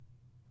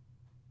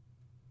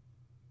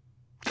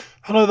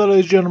Hello there,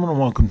 ladies and gentlemen, and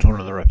welcome to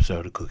another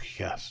episode of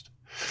CookieCast.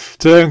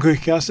 Today on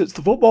CookieCast, it's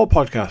the football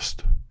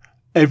podcast.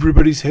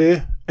 Everybody's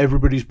here,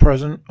 everybody's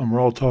present, and we're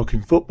all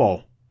talking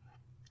football.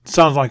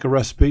 Sounds like a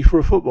recipe for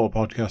a football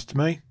podcast to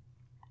me.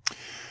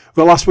 We've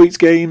got last week's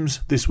games,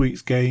 this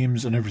week's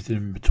games, and everything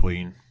in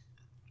between.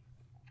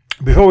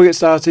 Before we get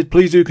started,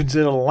 please do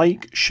consider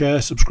like, share,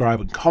 subscribe,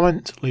 and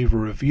comment. Leave a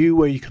review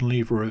where you can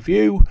leave a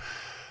review.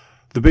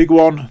 The big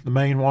one, the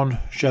main one,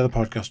 share the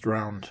podcast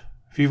around.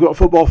 If you've got a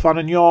football fan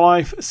in your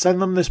life,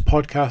 send them this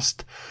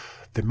podcast.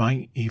 They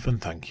might even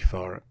thank you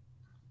for it.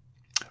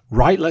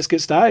 Right, let's get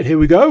started. Here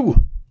we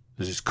go.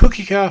 This is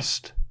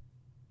CookieCast,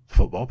 the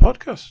football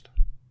podcast.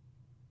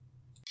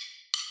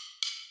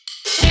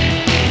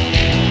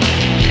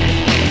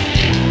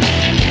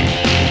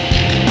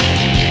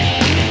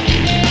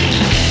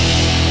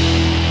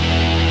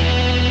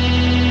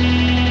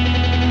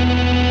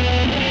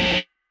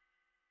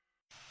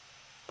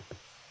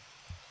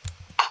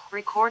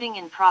 Recording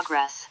in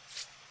progress.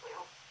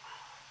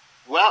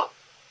 Well,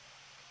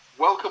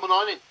 welcome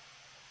on in,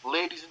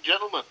 ladies and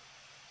gentlemen,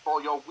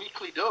 for your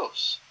weekly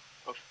dose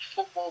of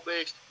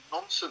football-based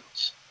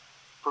nonsense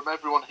from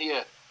everyone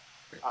here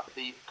at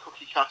the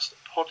CookieCast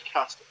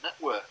Podcast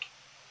Network.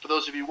 For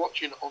those of you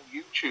watching on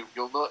YouTube,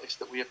 you'll notice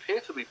that we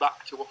appear to be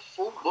back to a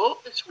full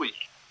boat this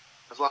week.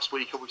 As last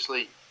week,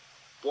 obviously,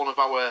 one of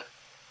our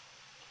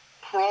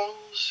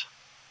prongs,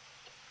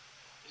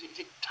 is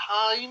it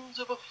tines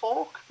of a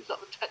fork? Is that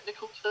the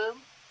technical term?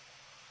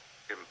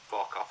 You can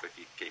fork off if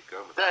you keep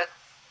going with that.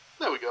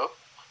 There we go.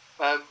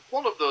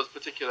 One of those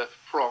particular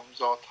prongs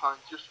or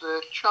tines just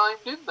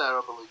chimed in there,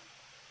 I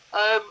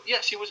believe.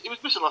 Yes, he was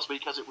missing last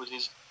week as it was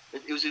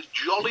his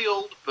jolly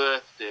old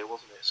birthday,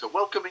 wasn't it? So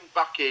welcoming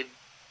back in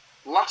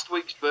last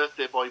week's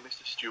birthday boy,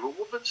 Mr. Stuart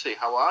Woodmansey.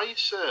 How are you,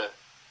 sir?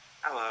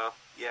 Hello.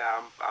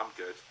 Yeah, I'm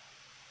good.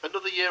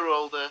 Another year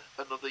older,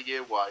 another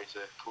year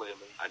wiser, clearly.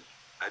 And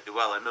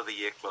another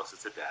year closer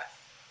to death.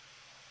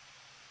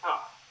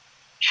 Ah,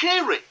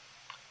 cheery.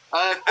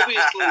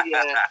 Obviously,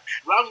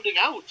 rounding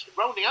out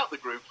the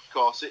group, of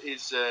course, it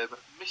is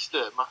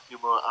Mr. Matthew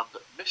Moore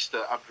and Mr.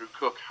 Andrew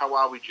Cook. How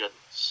are we,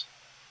 gents?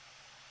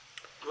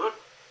 Good.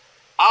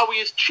 Are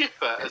we as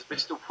chipper as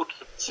Mr.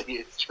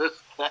 Woodmansey is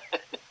just there?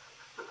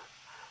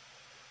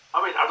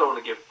 I mean, I don't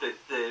want to give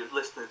the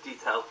listeners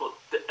details, but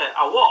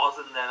I was,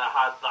 and then I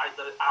had like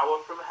the hour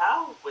from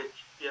hell, which,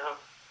 you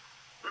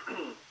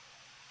know.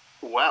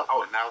 Well,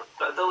 now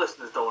the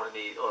listeners don't want to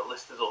need, or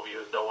listeners or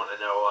viewers don't want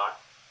to know.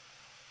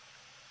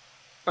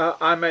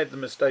 I made the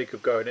mistake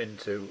of going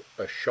into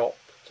a shop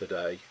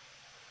today,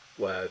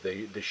 where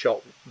the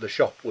shop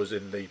was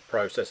in the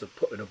process of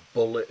putting a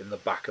bullet in the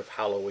back of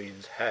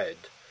Halloween's head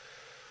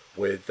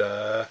with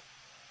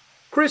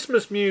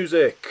Christmas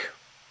music.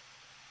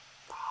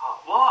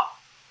 What?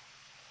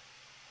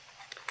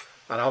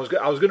 And I was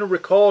going to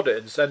record it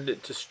and send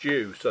it to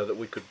Stu so that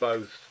we could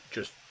both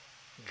just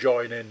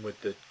join in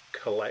with the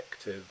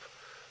collective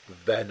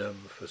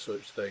venom for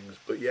such things.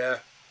 But yeah,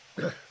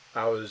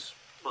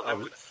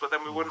 But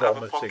then we wouldn't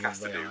have a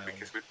podcast to do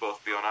because we'd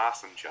both be on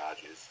arson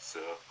charges.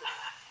 So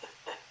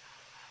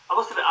I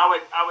must admit,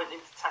 I went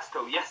into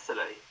Tesco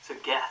yesterday to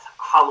get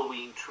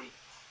Halloween treats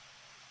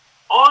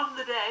on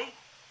the day,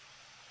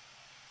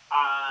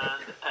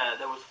 and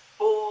there was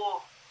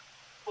four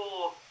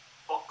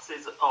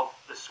boxes of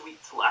the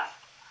sweets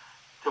left.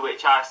 To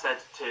which I said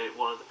to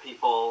one of the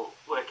people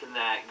working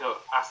there,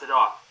 I said,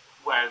 "Oh,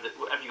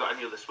 have you got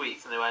any other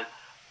sweets?" And they went,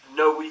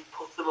 "No, we've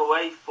put them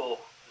away for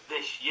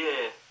this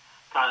year,"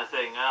 kind of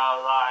thing. And I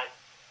was like,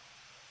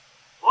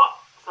 "What?"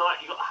 So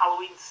like, you got the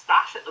Halloween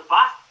stash at the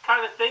back,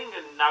 kind of thing,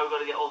 and now we've got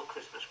to get all the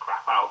Christmas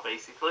crap out,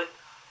 basically.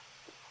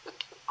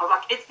 I was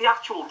like, "It's the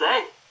actual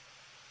day."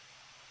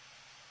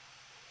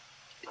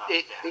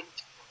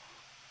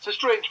 It's a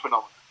strange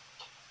phenomenon,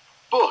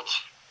 but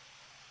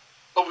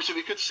obviously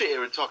we could sit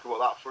here and talk about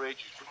that for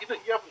ages.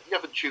 But you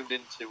haven't tuned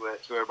in to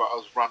hear about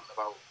us rant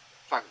about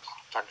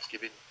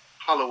Thanksgiving,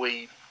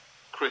 Halloween,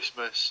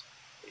 Christmas,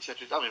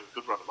 etc. I mean,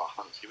 we could rant about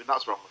Thanksgiving.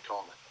 That's around the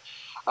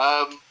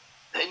corner.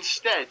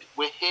 Instead,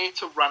 we're here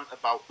to rant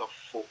about the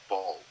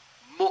football.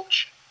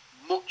 Much,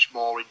 much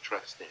more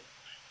interesting.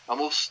 And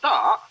we'll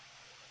start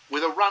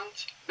with a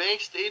rant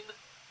based in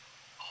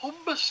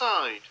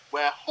Humberside,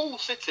 where Hull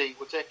City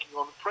were taking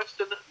on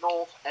Preston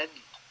North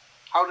End.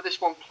 How did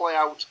this one play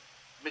out,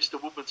 Mr.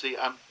 Woodmansey?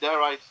 And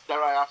dare I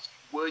ask,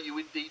 were you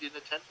indeed in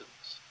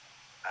attendance?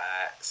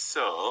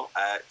 So,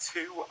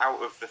 2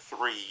 out of the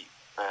 3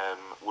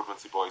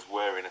 Woodmansey boys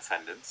were in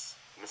attendance.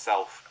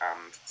 Myself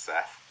and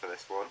Seth for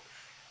this one.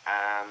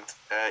 And,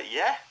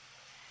 yeah,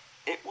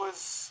 it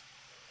was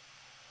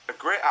a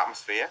great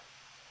atmosphere.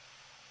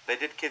 They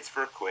did Kids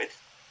for a Quid,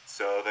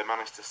 so they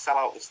managed to sell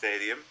out the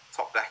stadium,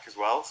 top deck as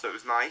well, so it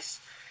was nice.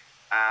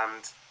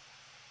 And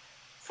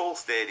full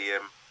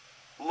stadium,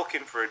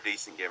 looking for a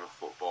decent game of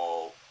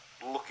football,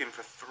 looking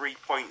for 3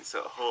 points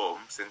at home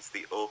since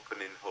the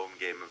opening home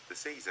game of the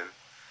season.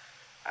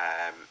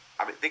 I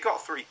mean, they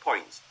got 3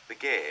 points. The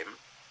game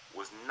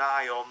was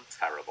nigh on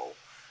terrible.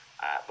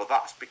 But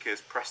that's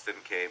because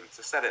Preston came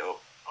to set it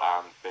up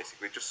and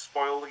basically just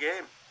spoil the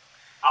game.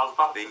 I was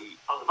about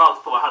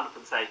to put my hand up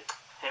and say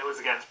it was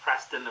against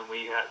Preston, and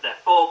their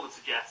form would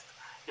suggest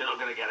you're not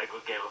going to get a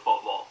good game of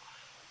football.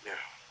 Yeah.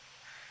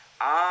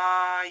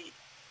 I'd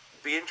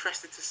be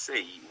interested to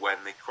see when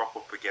they crop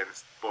up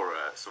against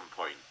Borough at some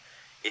point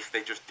if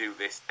they just do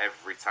this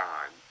every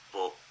time.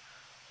 But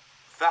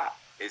that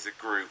is a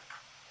group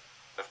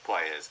of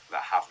players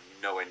that have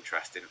no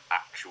interest in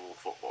actual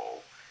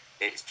football.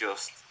 It's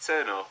just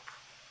turn up,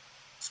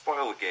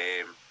 spoil the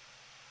game,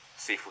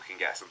 see if we can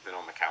get something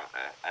on the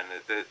counter, and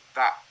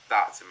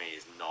that to me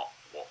is not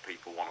what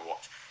people want to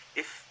watch.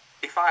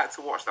 If I had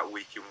to watch that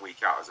week in,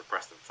 week out as a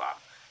Preston fan,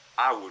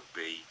 I would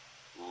be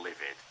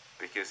livid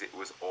because it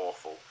was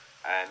awful.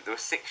 And there were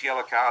 6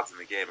 yellow cards in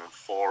the game, and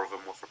 4 of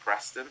them were for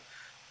Preston.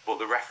 But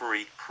the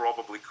referee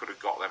probably could have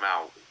got them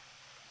out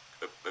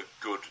a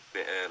good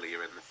bit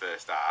earlier in the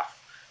first half.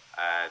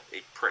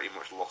 He pretty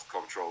much lost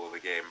control of the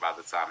game by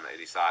the time that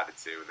he decided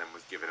to, and then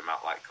was giving them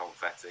out like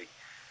confetti.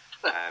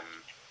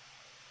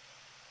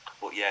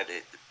 But yeah,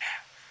 the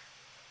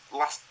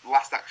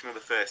last action of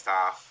the first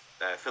half,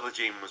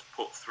 Philogene was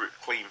put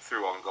clean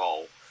through on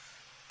goal,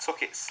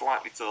 took it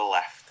slightly to the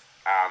left,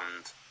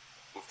 and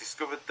we've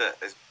discovered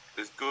that as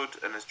good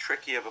and as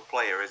tricky of a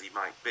player as he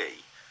might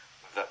be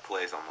that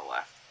plays on the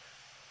left,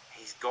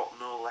 he's got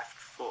no left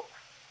foot.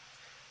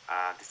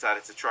 And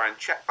decided to try and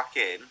check back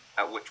in,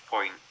 at which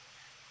point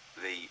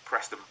the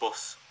Preston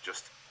bus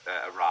just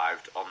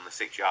arrived on the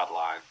 6-yard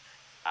line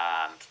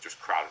and just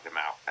crowded him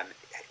out. And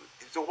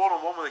it's a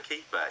one-on-one with the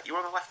keeper. You're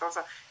on the left-hand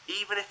side.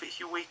 Even if it's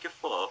your weaker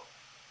foot,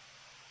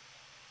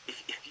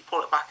 if you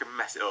pull it back and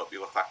mess it up,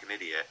 you look like an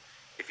idiot.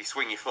 If you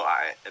swing your foot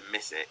at it and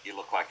miss it, you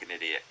look like an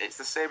idiot. It's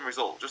the same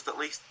result. Just at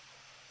least,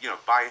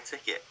 buy a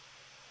ticket.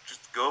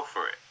 Just go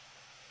for it.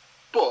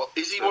 But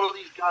is he one of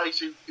these guys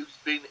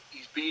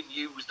he's being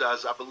used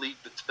as, I believe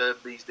the term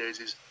these days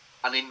is,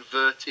 an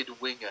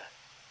inverted winger?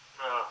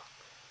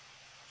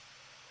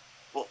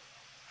 Well,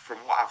 from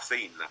what I've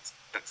seen,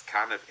 that's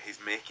kind of, he's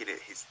making it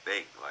his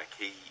thing. Like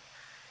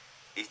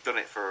he's done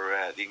it for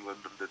the England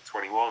under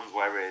 21s,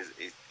 where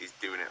he's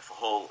doing it for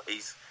Hull.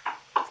 He's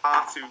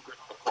far too good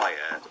a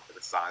player for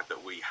the side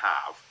that we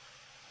have.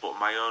 But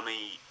my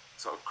only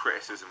sort of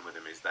criticism with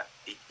him is that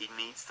he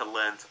needs to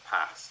learn to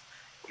pass.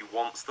 He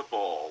wants the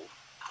ball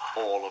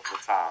all of the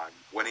time.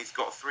 When he's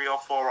got 3 or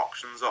 4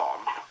 options on,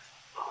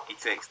 he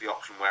takes the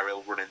option where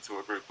he'll run into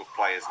a group of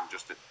players and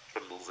just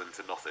trundles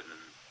into nothing, and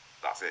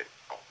that's it.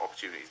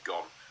 Opportunity's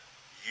gone.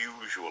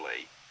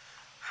 Usually.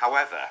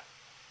 However,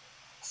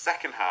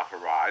 second half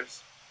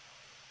arrives.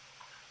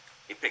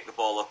 He picked the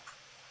ball up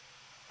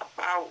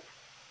about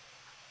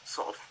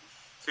sort of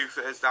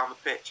 2/3 down the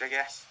pitch, I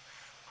guess,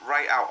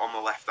 right out on the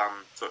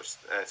left-hand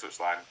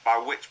touchline. By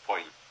which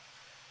point,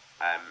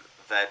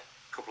 a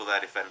couple of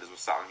their defenders were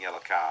sat on yellow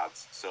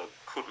cards, so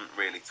couldn't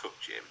really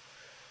touch him.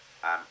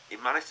 He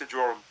managed to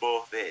draw them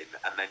both in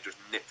and then just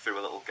nip through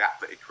a little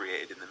gap that he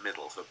created in the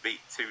middle, so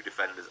beat 2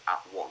 defenders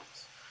at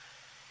once.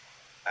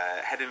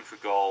 Heading for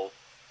goal,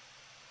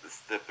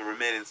 the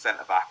remaining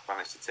centre-back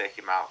managed to take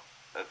him out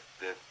of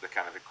the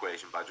kind of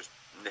equation by just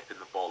nipping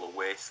the ball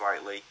away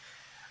slightly,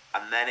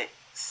 and then it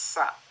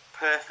sat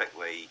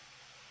perfectly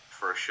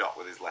for a shot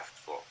with his left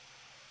foot.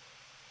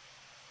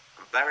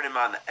 And bearing in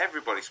mind that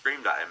everybody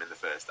screamed at him in the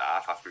first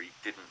half after he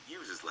didn't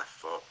use his left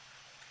foot,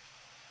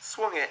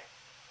 swung it,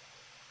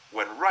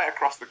 went right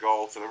across the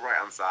goal to the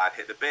right-hand side,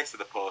 hit the base of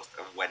the post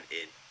and went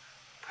in.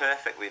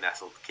 Perfectly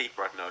nestled. The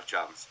keeper had no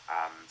chance,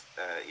 and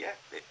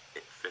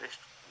it finished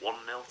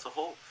 1-0 to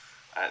Hull.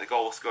 The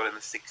goal was scored in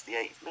the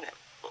 68th minute,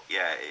 but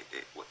yeah,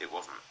 it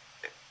wasn't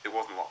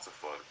lots of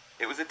fun.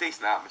 It was a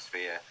decent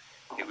atmosphere.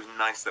 It was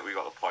nice that we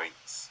got the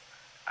points,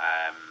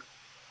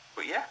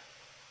 but yeah,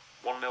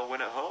 1-0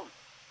 win at home.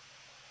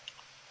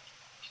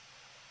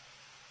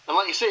 And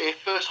like you say,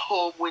 first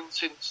home win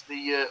since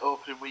the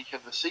opening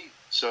weekend of the season,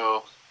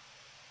 so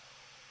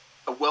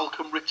a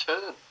welcome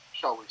return,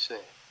 shall we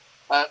say.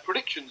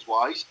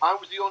 Predictions-wise, I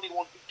was the only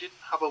one who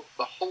didn't have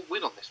a whole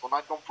win on this one.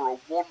 I'd gone for a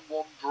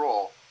 1-1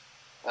 draw.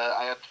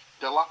 I had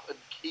Delap and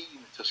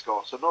Keane to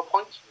score, so no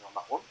points for me on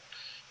that one.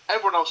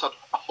 Everyone else had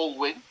a whole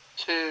win.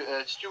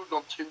 Stuart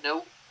gone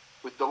 2-0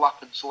 with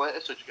Delap and Slater,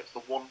 so he gets the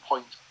 1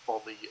 point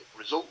for the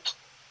result.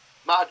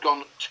 Matt had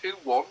gone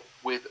 2-1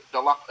 with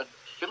Delap and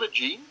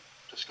Philogene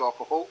to score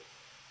for Hull.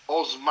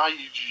 Osmai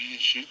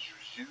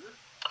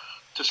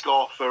to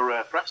score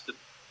for Preston.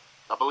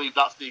 I believe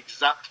that's the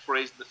exact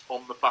phrase that's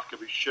on the back of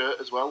his shirt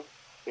as well.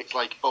 It's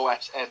like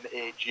OSMAJ at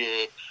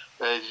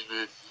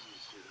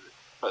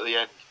the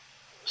end.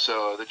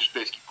 So they just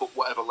basically put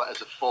whatever letters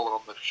have fallen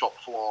on the shop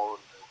floor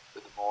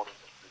in the morning,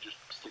 and they just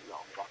stick that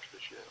on the back of the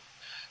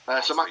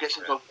shirt. So Matt gets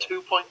himself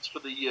 2 points for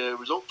the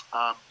result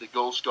and the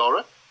goal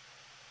scorer.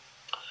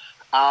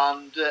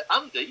 And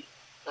Andy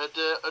had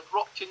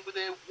rocked in with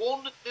a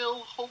 1-0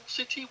 Hull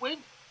City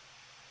win.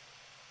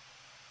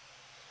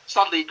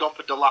 Sadly, he'd gone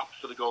for Delap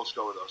for the goal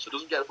scorer, though, so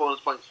doesn't get a bonus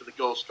points for the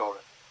goal scorer,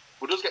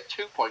 but does get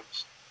 2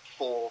 points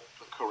for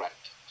the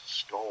correct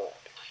score.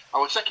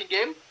 Our second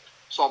game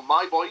saw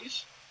my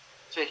boys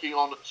taking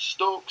on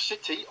Stoke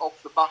City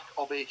off the back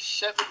of a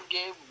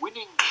 7-game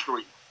winning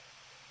streak.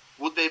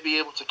 Would they be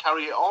able to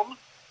carry it on?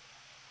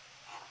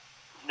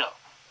 No,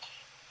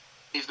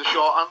 is the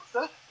short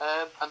answer.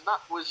 And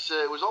that was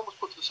almost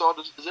put to the sword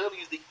as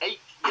early as the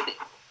 8th minute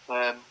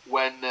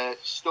when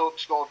Stoke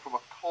scored from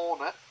a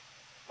corner.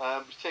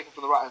 It was taken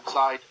from the right-hand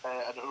side,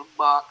 and an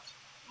unmarked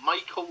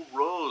Michael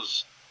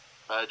Rose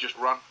just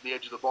ran from the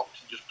edge of the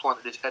box and just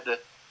planted his header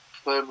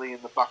firmly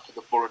in the back of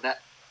the Borough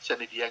net.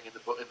 Senny Dieng in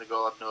the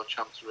goal had no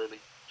chance, really.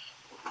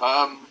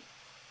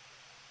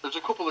 There's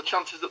a couple of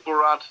chances that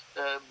Borough had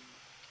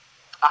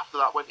after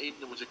that went in.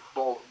 There was a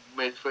ball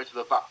made its way to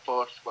the back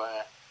post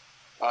where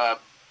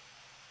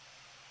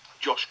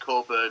Josh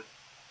Coburn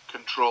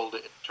controlled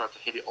it and tried to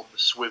hit it on the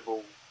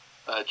swivel,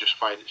 just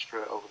fired it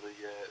straight over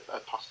the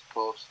past the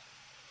post.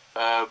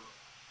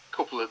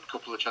 Couple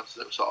of chances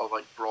that were sort of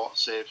like brought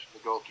saves from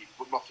the goalkeeper,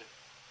 but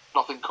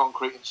nothing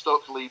concrete. And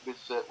Stoke's lead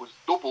was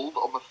doubled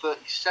on the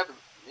 37th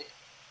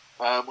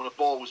minute when a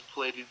ball was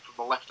played in from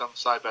the left-hand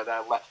side by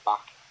their left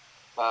back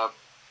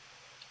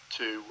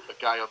to a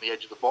guy on the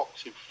edge of the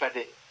box who fed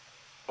it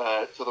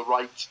to the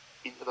right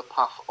into the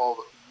path of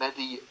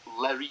Mehdi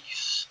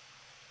Leris,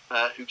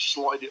 who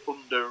slotted it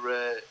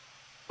under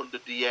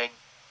Dieng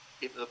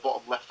into the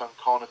bottom left-hand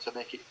corner to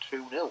make it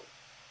 2-0.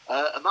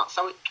 And that's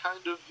how it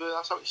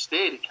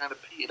stayed. It kind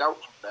of petered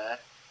out from there.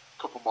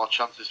 A couple more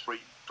chances for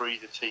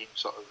either team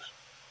sort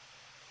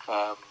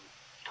of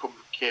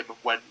came and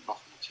went.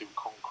 Nothing too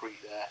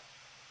concrete there.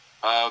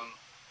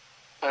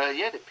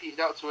 They petered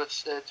out to a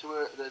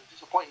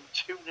disappointing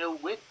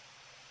 2-0 win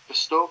for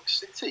Stoke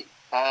City.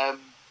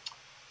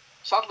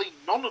 Sadly,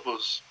 none of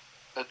us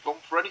had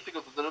gone for anything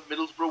other than a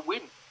Middlesbrough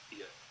win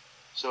here.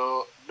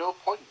 So no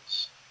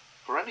points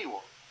for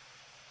anyone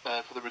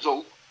for the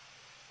result.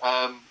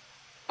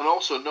 And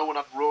also, no one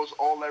had Rose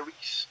or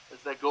Leris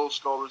as their goal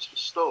scorers for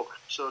Stoke.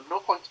 So no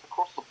points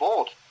across the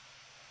board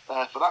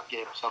for that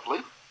game,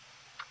 sadly.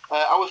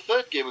 Our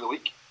third game of the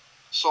week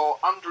saw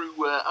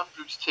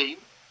Andrew's team,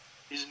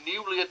 his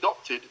newly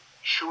adopted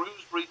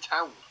Shrewsbury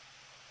Town.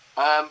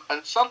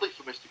 And sadly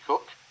for Mr.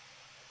 Cook,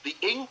 the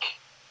ink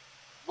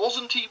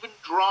wasn't even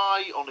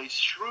dry on his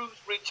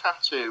Shrewsbury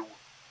tattoo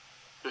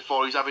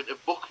before he's having to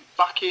book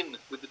back in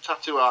with the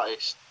tattoo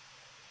artist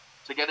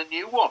to get a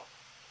new one,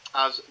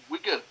 as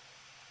Wigan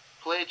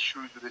played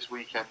Shrewsbury this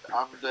weekend,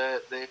 and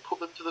they put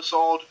them to the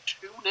sword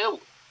 2-0.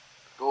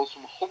 Goals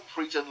from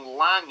Humphreys and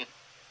Lang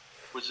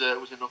was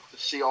enough to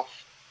see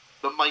off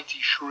the mighty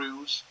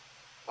Shrews,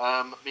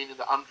 meaning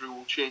that Andrew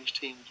will change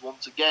teams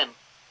once again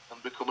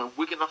and become a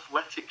Wigan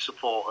Athletic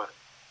supporter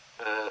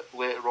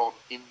later on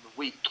in the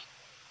week.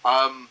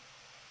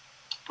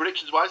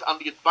 Predictions-wise,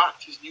 Andy had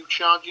backed his new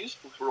charges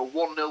for a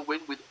 1-0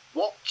 win with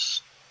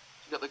Watts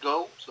to get the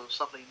goal, so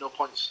sadly no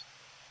points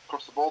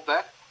across the board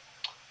there.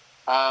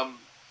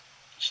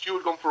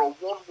 Stuart gone for a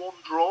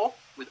 1-1 draw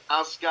with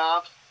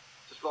Asgard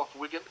to score for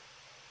Wigan.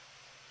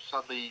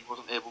 Sadly, he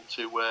wasn't able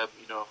to,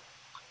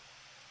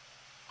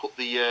 put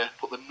the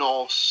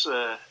Norse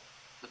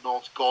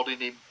god in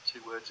him to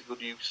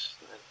good use.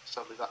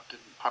 Sadly, that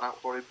didn't pan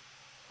out for him.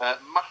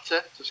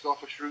 Matter to score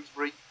for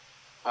Shrewsbury.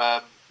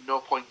 No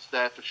points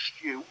there for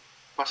Stu.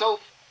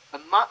 Myself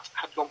and Matt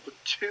had gone for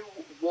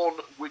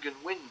 2-1 Wigan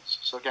wins,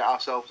 so get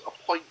ourselves a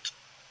point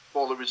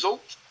for the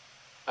result.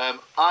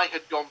 I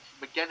had gone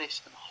for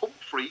McGuinness and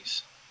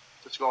Humphreys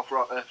to score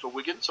for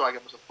Wigan, so I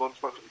get myself a bonus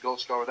point for the goal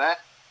scorer there.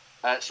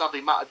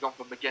 Sadly, Matt had gone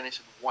for McGuinness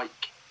and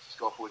Wyke to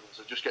score for Wigan,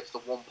 so just gets the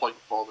 1 point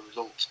for the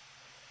result.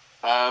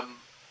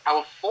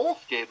 Our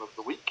fourth game of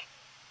the week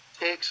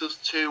takes us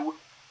to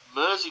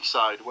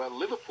Merseyside, where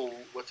Liverpool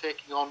were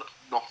taking on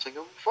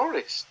Nottingham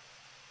Forest.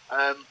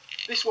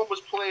 This one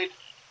was played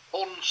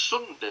on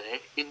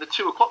Sunday in the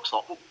 2 o'clock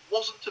slot, but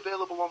wasn't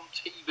available on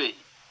TV,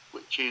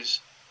 which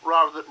is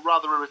rather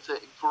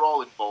irritating for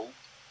all involved.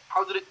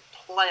 How did it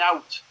play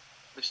out,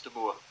 Mr.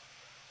 Moore?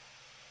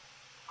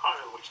 I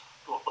don't know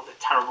what was a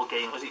terrible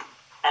game. Was it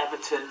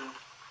Everton?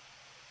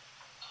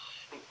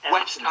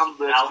 West Ham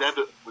versus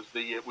Everton was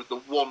the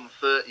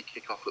 1:30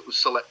 kickoff that was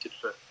selected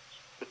for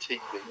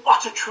TV.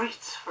 What a treat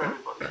for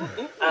everybody.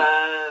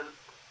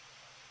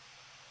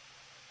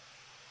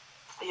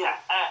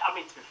 I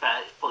mean, to be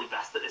fair, it's probably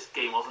best that this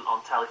game wasn't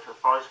on telly for the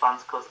Forest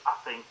fans, because I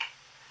think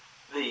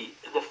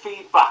the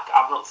feedback,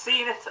 I've not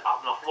seen it,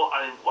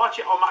 I didn't watch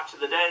it on Match of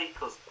the Day,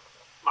 because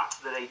Match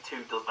of the Day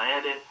 2 does my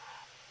head in.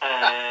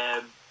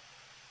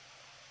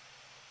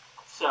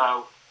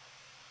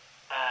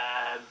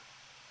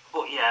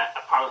 But yeah,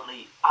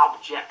 apparently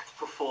abject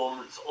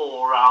performance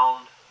all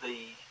around.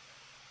 The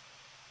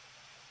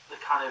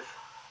kind of,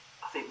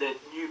 I think the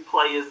new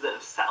players that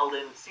have settled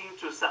in, seem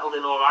to have settled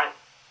in all right,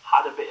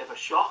 had a bit of a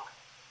shock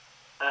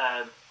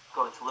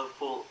going to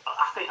Liverpool.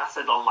 I think I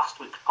said on last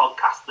week's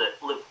podcast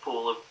that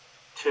Liverpool have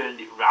turned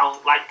it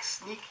round, like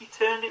sneaky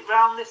turned it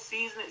round this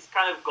season. It's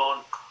kind of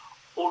gone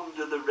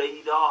under the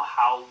radar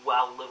how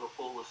well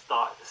Liverpool have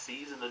started the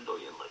season,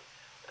 annoyingly.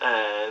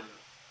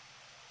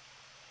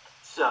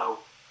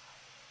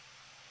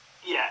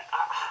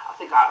 I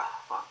think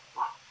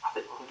I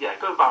think, yeah,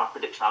 going by my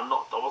prediction, I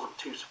wasn't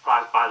too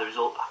surprised by the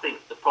result. I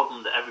think the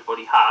problem that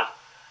everybody had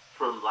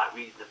from like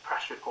reading the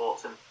press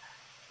reports and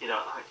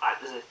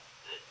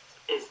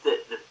is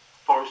that the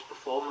Forest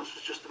performance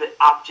was just a bit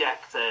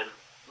abject.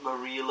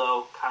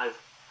 Murillo kind of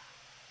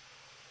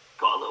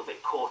got a little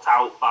bit caught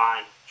out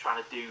by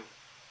trying to do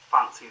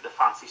the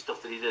fancy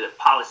stuff that he did at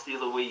Palace the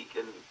other week,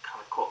 and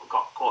kind of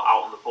got caught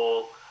out on the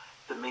ball.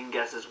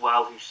 Dominguez as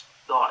well, who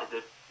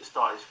started his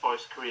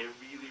Forest career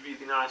really,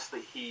 really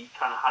nicely. He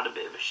kind of had a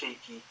bit of a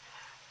shaky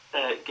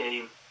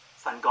game.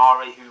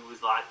 Sangare, who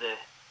was like the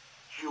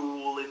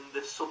jewel in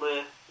the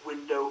summer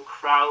window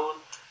crown,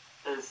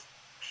 has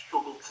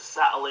struggled to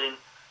settle in.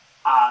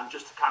 And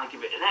just to kind of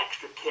give it an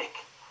extra kick,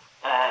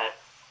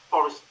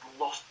 Forest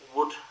lost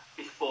Wood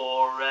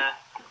before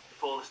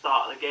the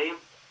start of the game.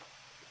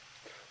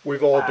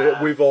 We've all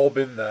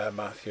been there,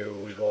 Matthew.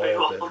 We've all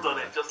done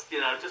there. It.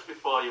 Just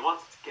before you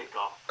wanted to kick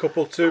off.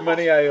 Couple too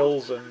many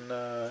ales and.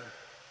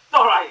 It's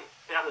all right.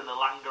 They had an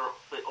Elanga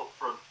up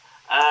front.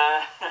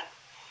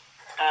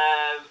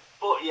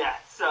 But yeah,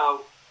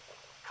 so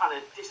kind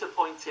of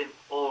disappointing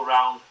all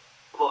round.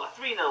 But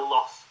a 3-0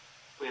 loss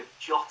with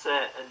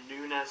Jota and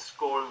Núñez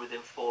scoring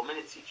within 4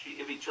 minutes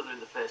of each other in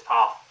the first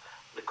half.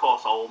 And of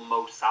course, old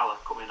Mo Salah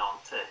coming on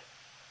to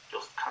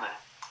just kind of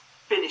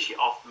finish it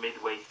off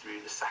midway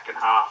through the second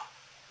half.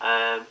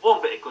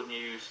 One bit of good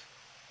news,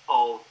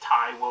 old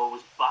Taiwo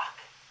was back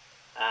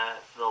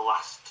for the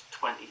last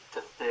 20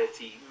 to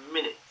 30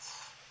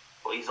 minutes.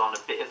 But he's on a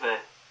bit of a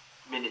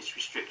minutes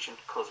restriction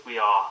because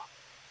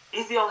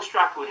he's the only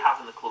striker we have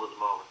in the club at the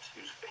moment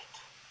who's fit.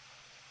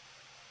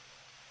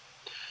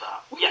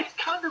 Which is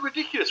kind of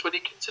ridiculous when you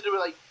consider,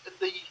 like,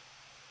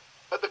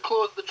 at the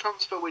close of the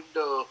transfer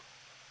window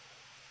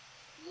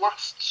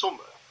last summer,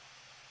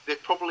 they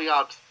probably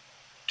had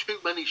too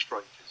many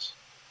strikers,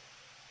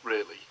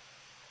 really.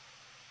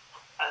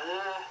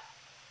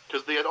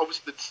 Because they had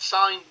obviously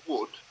signed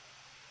Wood,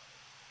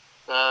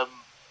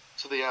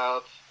 so they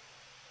had.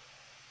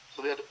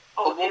 At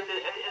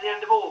the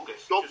end of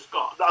August, just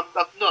gone.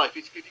 No, if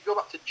you go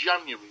back to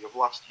January of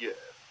last year,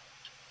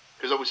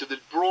 because obviously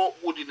they brought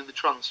Wood in the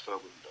transfer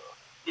window.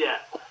 Yeah.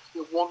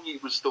 The 1 year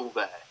was still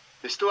there.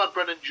 They still had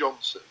Brennan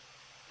Johnson.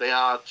 They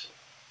had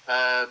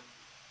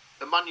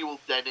Emmanuel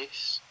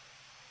Dennis.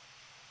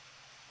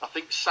 I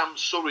think Sam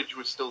Surridge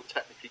was still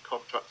technically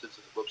contracted to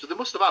the club. So they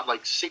must have had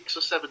like 6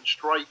 or 7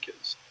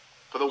 strikers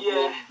for the 1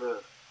 year.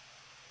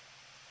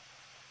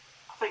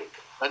 I think.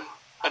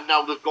 And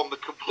now they've gone the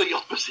complete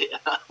opposite,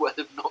 where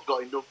they've not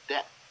got enough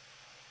depth.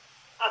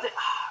 I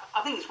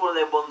think it's one of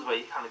them ones where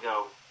you kind of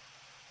go.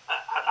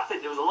 I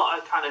think there was a lot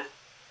of kind of.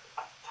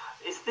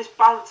 It's this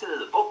balancing of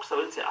the books,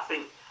 though, isn't it? I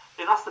think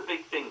that's the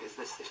big thing, is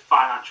this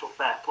financial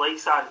fair play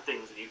side of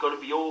things, and you've got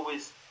to be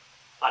always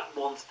like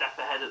one step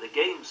ahead of the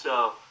game.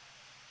 So,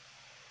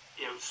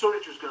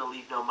 Surridge was going to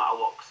leave no matter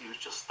what because he was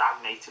just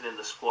stagnating in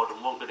the squad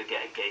and wasn't going to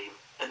get a game.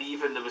 And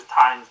even there was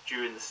times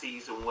during the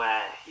season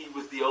where he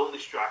was the only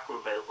striker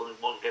available and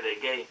wasn't getting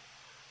a game.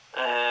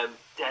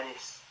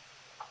 Dennis,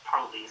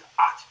 apparently his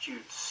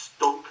attitude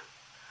stunk,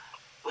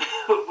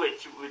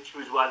 which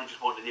was why they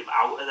just wanted him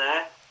out of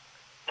there.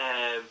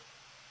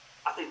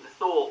 I think the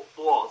thought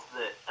was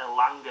that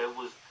Elanga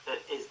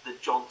is the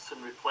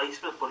Johnson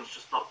replacement, but he's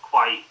just not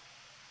quite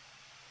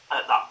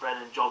at that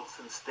Brennan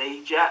Johnson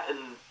stage yet.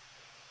 And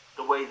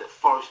the way that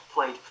Forest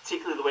played,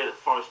 particularly the way that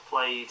Forest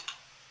played,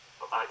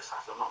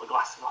 I've not the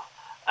glasses off.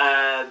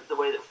 The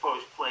way that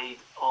Forest played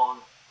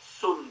on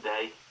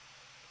Sunday,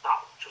 that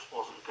just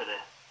wasn't going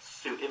to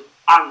suit him.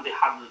 And they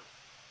hadn't,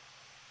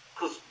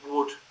 because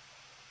Wood,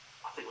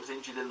 I think, was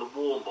injured in the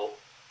warm-up,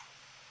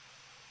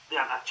 they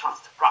hadn't had a chance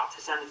to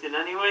practice anything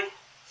anyway.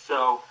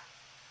 So,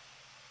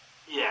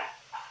 yeah,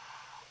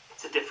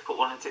 it's a difficult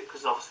one, isn't it?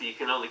 Because obviously you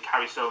can only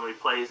carry so many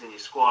players in your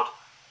squad.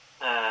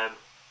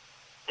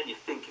 And you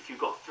think if you've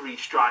got 3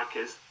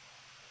 strikers,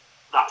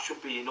 that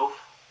should be enough.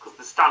 Because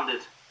the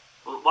standard,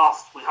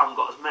 whilst we haven't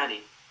got as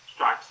many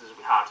strikers as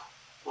we had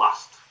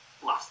last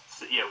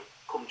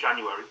come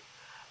January,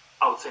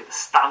 I would say the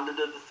standard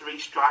of the 3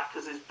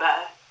 strikers is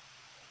better.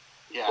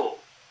 Yeah. But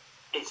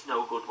it's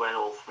no good when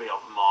all 3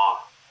 of them are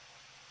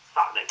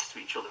sat next to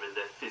each other in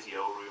the physio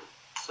room.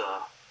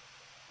 So,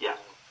 yeah,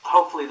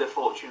 hopefully their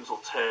fortunes will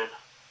turn.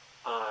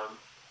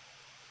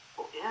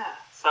 But yeah,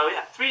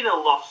 3-0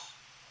 loss,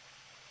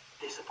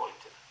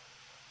 disappointing.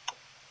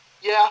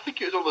 Yeah, I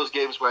think it was one of those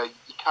games where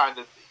you kind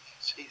of,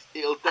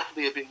 it'll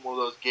definitely have been one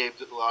of those games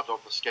that they'll add on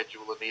the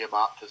schedule and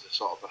earmarked as a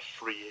sort of a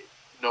free.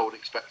 No one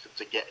expects them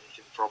to get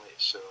anything from it,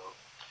 so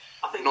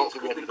I think not it's the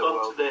because end they've of the gone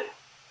world. to the.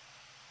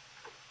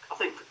 I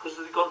think because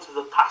they've gone to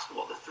the past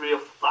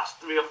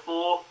last 3 or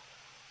 4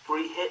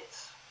 free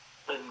hits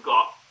and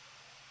got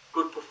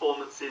good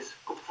performances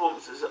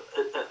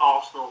at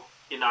Arsenal,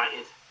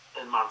 United,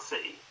 and Man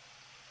City,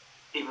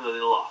 even though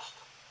they lost.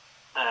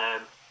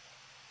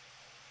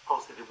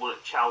 Obviously they won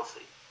at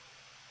Chelsea.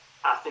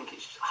 I think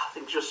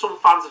just some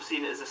fans have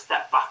seen it as a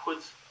step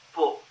backwards,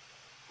 but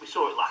we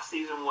saw it last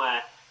season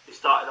where they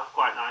started off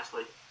quite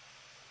nicely.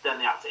 Then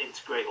they had to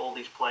integrate all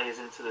these players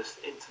into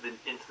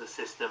the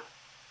system,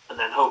 and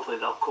then hopefully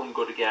they'll come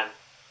good again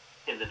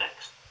in the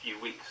next few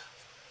weeks.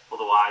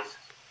 Otherwise,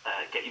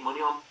 get your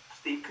money on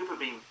Steve Cooper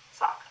being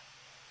sacked.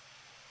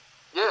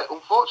 Yeah,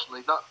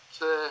 unfortunately, that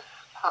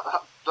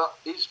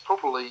is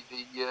probably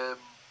the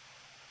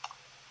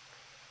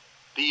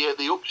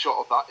upshot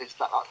of that is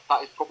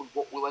that is probably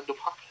what will end up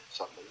happening,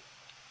 sadly.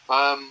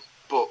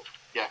 But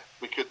yeah,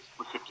 we could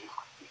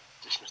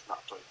discuss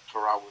that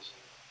for hours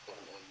and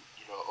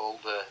all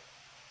the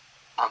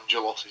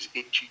Angelos's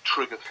itchy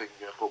trigger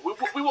finger. But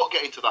we won't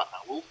get into that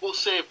now. We'll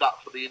save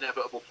that for the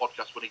inevitable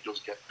podcast when he does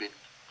get binned.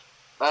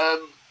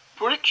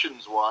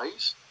 Predictions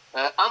wise,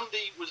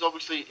 Andy was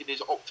obviously in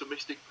his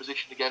optimistic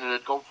position again and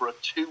had gone for a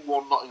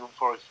 2-1 Nottingham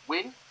Forest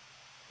win.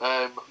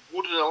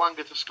 Wooded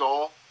Elanga to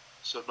score,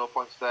 so no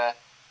points there.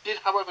 Did,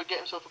 however, get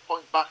himself a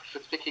point back for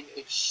picking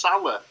a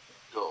Salah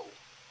goal.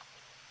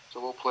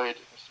 So well played,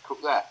 Mr.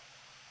 Cook there.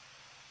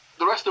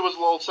 The rest of us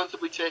have all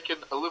sensibly taken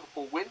a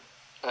Liverpool win.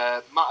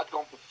 Matt had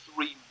gone for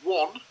 3-1,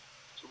 so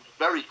it was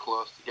very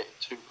close to getting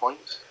 2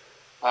 points.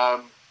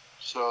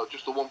 So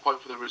just the 1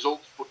 point for the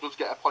result, but does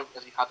get a point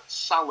as he had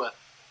Salah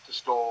to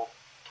score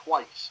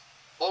twice.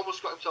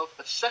 Almost got himself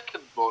a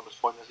second bonus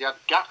point as he had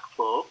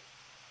Gakpo,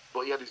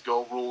 but he had his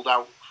goal ruled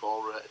out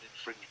for an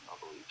infringement, I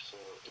believe, so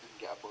he didn't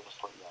get a bonus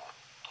point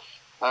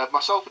there.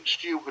 Myself and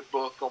Stu had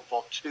both gone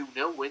for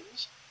 2-0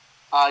 wins.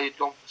 I had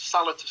gone for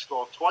Salah to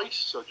score twice,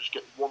 so just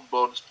get 1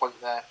 bonus point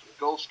there for the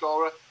goal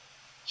scorer.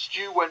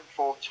 Stu went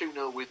for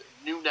 2-0 with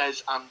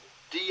Núñez and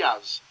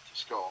Diaz to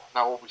score.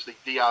 Now, obviously,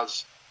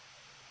 Diaz,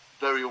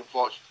 very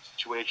unfortunate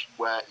situation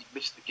where he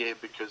missed the game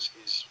because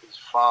his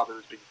father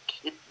has been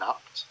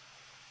kidnapped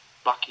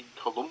back in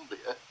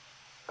Colombia.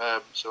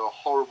 So a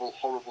horrible,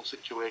 horrible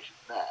situation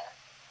there.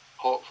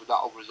 Hopefully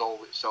that'll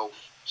resolve itself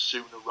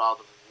sooner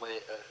rather than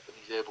later, and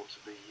he's able to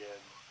be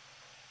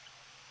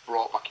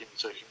brought back in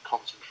so he can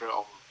concentrate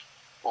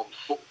on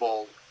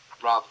football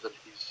rather than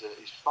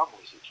his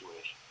family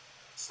situation.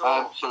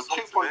 So 2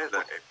 points.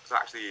 That it was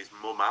actually his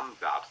mum and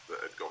dad that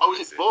had gone. Oh,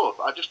 was it both?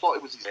 I just thought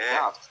it was his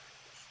dad.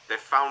 They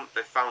found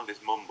his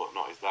mum, but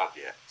not his dad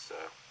yet. So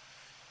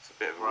it's a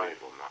bit of a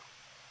weird one, that.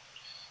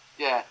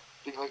 Yeah,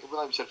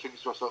 like we said,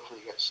 fingers crossed.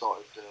 Hopefully, it gets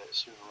sorted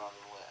sooner rather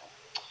than later.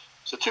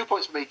 So 2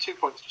 points for me, 2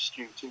 points for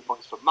Stu, 2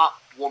 points for Matt,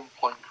 1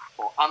 point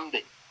for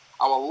Andy.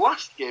 Our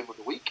last game of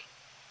the week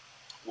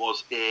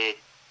was a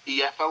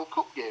EFL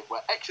Cup game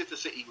where Exeter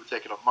City were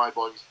taking on my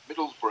boys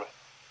Middlesbrough,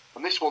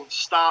 and this one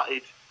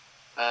started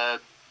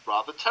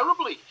rather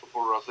terribly for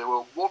Borough as they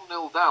were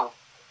 1-0 down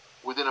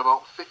within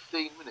about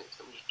 15 minutes.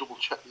 Let me just double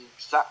check the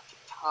exact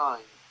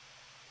time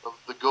of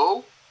the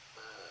goal.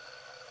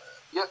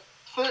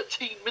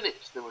 13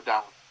 minutes they were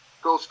down.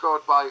 Goal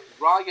scored by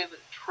Ryan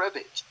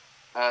Trevitt.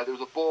 There was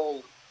a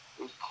ball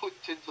that was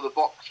clipped into the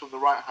box from the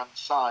right hand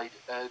side,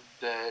 and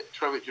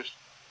Trevitt just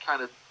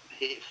kind of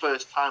hit it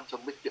first time to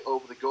lift it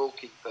over the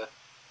goalkeeper.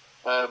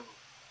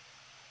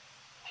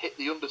 Hit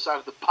the underside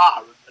of the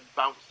bar and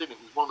bounced in. It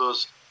was one of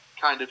those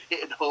kind of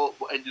hit and hope,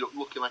 but ended up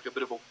looking like a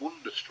bit of a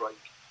wonder strike.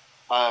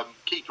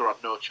 Keeper had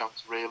no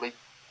chance really.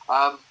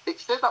 It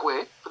stayed that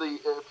way for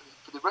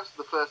the rest of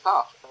the first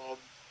half,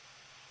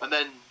 and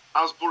then,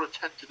 as Borough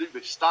tend to do,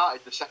 they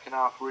started the second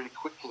half really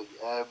quickly.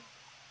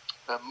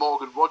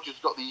 Morgan Rogers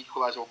got the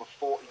equaliser on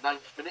the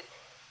 49th minute.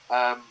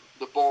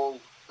 The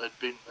ball had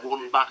been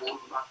won back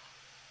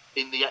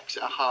in the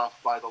Exeter half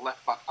by the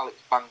left back Alex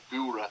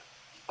Bangura,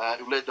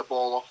 who laid the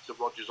ball off to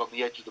Rogers on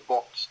the edge of the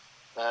box.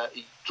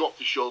 He dropped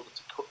his shoulder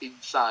to cut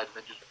inside and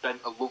then just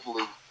bent a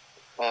lovely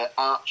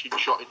arching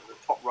shot into the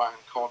top right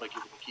hand corner,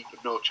 giving the keeper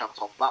no chance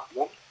on that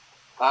one.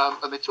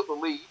 And they took the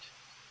lead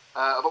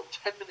about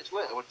 10 minutes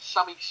later when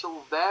Sammy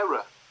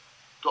Silvera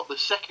got the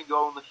second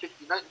goal in the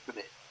 59th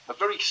minute. A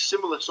very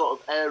similar sort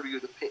of area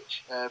of the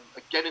pitch.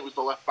 Again, it was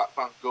the left back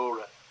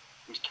Bangura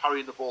who was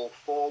carrying the ball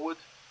forward,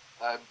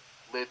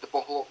 laid the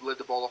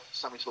ball off to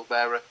Sammy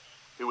Silvera,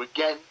 who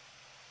again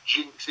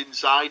jinks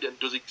inside and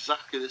does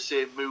exactly the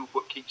same move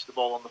but keeps the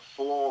ball on the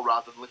floor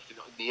rather than lifting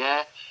it in the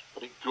air.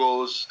 But it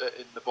goes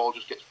and the ball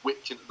just gets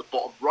whipped into the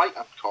bottom right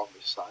hand corner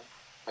this time.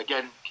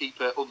 Again,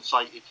 keeper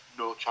unsighted,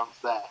 no chance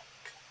there.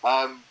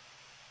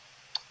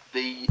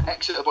 The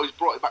Exeter boys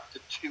brought it back to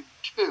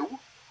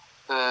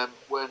 2-2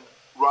 when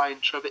Ryan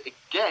Trevitt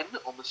again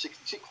on the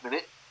 66th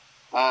minute.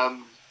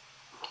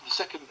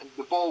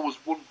 The ball was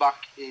won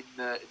back in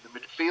the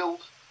midfield.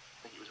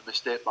 I think it was a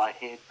mistake by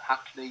Hayden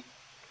Hackney.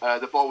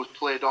 The ball was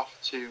played off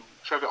to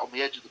Trevitt on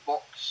the edge of the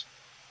box.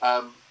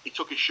 He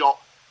took a shot,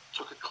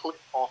 took a clip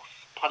off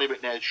Paddy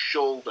McNair's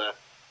shoulder,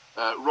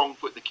 wrong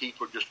foot the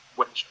keeper and just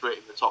went straight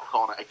in the top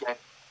corner. Again,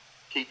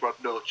 keeper had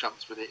no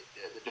chance with it.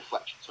 The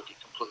deflection took it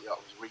completely out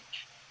of his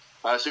reach.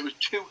 So it was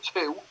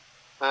 2-2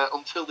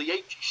 until the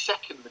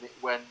 82nd minute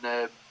when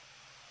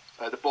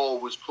the ball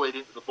was played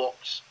into the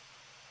box,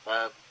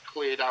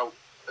 cleared out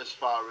as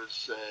far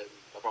as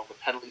around the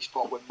penalty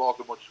spot when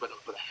Morgan Rogers went up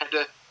for the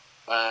header,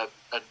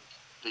 and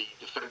the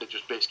defender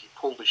just basically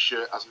pulled his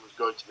shirt as he was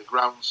going to the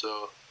ground.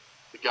 So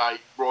the guy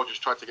Rogers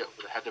tried to get up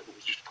for the header, but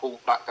was just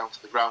pulled back down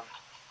to the ground.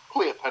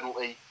 Clear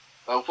penalty.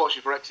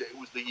 Unfortunately for Exeter, it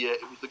was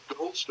the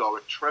goal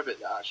scorer Trevitt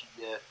that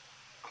actually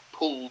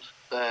pulled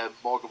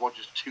Morgan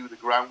Rogers to the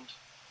ground.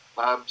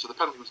 So the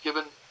penalty was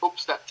given. Up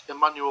stepped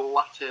Emmanuel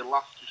Latte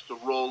just to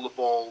roll the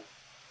ball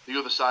the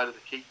other side of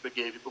the keeper,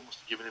 must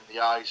have given him the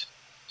eyes,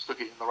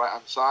 stuck it in the right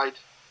hand side,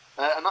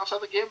 and that's how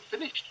the game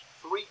finished.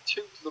 3-2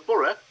 to the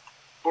Borough.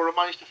 Borough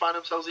managed to find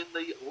themselves in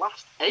the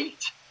last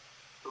 8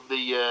 of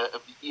the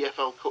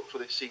EFL Cup for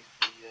this season.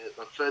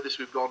 The furthest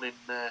we've gone in,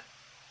 I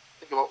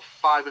think, about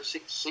 5 or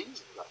 6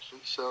 seasons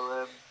actually.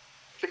 So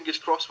fingers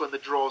crossed when the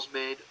draw's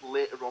made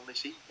later on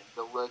this evening,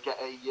 they'll get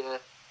a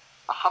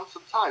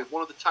handsome tie.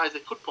 One of the ties they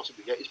could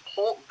possibly get is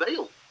Port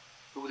Vale,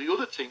 who were the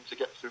other team to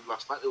get through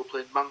last night. They were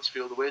playing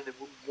Mansfield away and they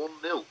won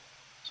 1-0.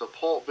 So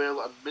Port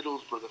Vale and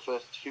Middlesbrough, the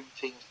first 2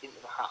 teams into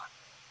the hat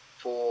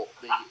for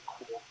the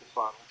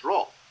quarter-final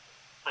draw.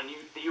 And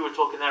you were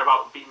talking there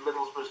about being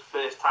Middlesbrough's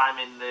first time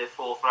in the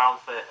 4th round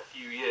for a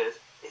few years.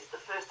 It's the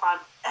first time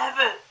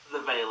ever the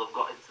Vale have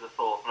got into the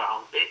 4th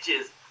round, which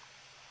is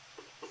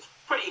it's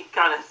pretty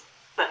kind of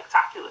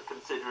spectacular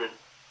considering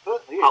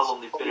how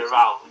long they've been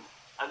around.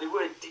 And they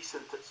were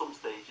decent at some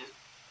stages.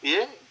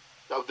 Yeah,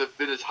 they've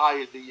been as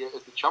high as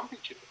the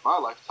championship in my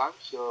lifetime.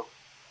 So,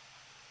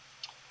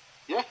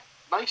 yeah,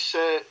 nice.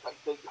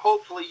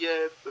 Hopefully,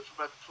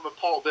 from a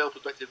Port Vale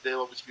perspective,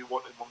 they'll obviously be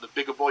wanting one of the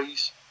bigger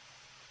boys.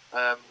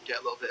 Get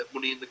a little bit of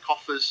money in the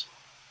coffers,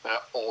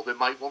 or they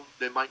might want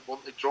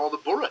to draw the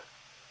Borough,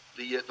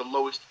 the other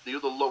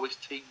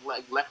lowest team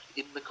left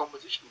in the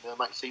competition. They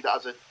might see that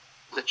as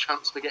a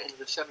chance for getting to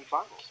the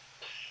semi-finals.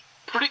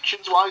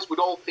 Predictions wise, we'd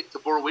all picked a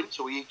Borough win,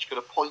 so we each got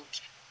a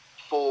point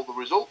for the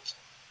result.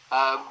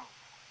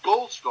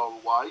 Goal scorer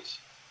wise,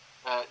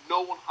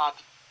 no one had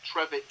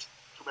Trevitt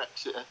from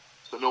Exeter,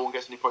 so no one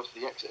gets any points for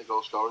the Exeter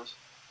goal scorers.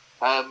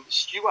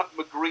 Stu had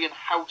McGree and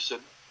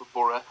Howson for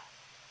Borough.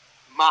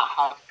 Matt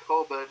had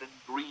Coburn and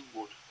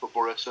Greenwood for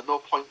Borough, so no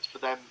points for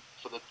them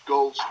for the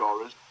goal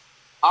scorers.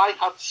 I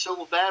had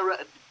Silvera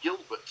and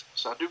Gilbert,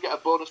 so I do get a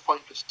bonus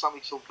point for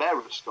Sammy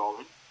Silvera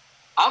scoring.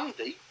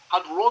 Andy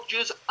had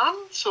Rogers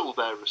and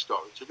Silvera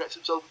scoring, so gets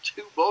himself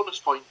 2 bonus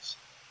points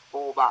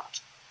for that.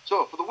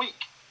 So for the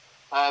week,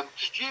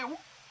 Stu,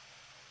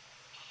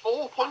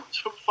 4 points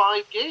from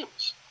 5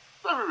 games,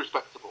 very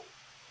respectable.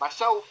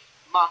 Myself,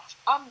 Matt,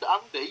 and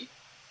Andy,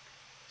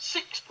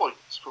 6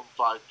 points from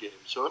 5 games.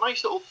 So a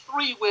nice little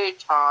 3-way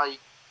tie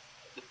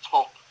at the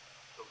top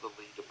of the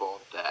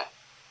leaderboard there.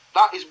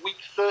 That is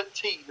week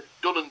 13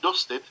 done and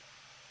dusted.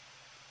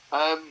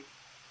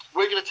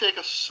 We're going to take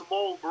a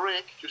small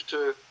break just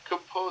to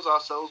compose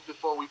ourselves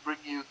before we bring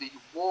you the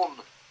 1,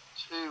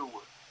 2,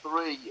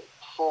 3,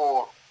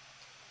 4,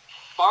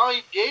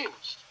 5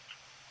 games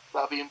that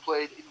are being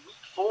played in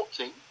week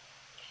 14.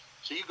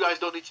 So you guys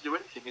don't need to do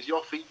anything, as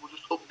your feed will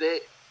just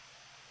update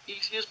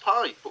easy as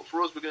pie. But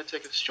for us, we're going to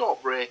take a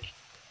short break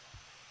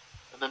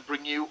and then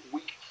bring you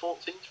week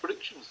 14's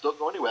predictions. Don't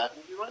go anywhere,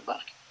 we'll be right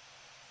back.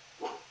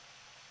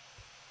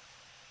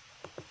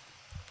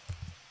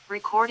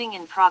 Recording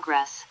in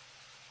progress.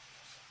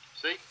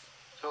 See?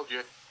 Told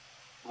you.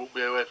 We won't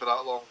be away for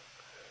that long.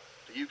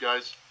 For you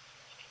guys,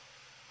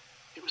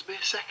 it was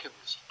mere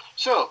seconds.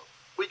 So,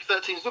 week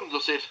 13 is done and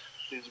dusted.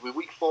 With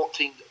week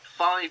 14,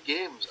 5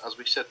 games, as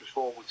we said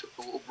before, we took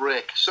a little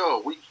break.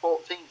 So, week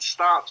 14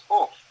 starts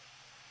off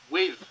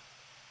with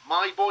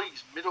my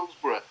boys,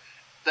 Middlesbrough.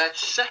 Their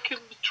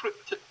second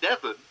trip to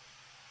Devon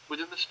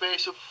within the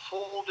space of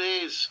 4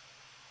 days.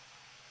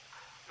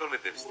 Surely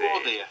they've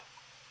stayed.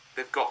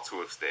 They've got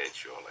to have stayed,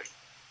 surely.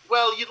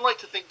 Well, you'd like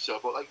to think so,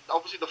 but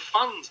obviously the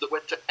fans that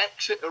went to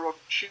Exeter on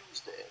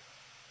Tuesday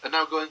are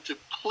now going to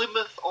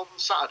Plymouth on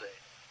Saturday.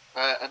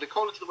 And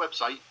according to the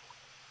website,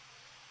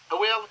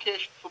 away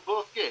allocation for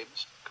both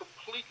games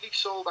completely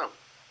sold out.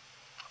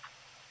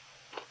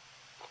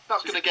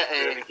 That's going to get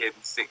only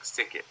given 6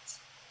 tickets.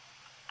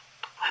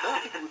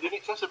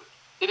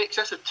 in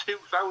excess of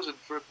 2,000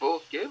 for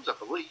both games, I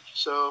believe.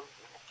 So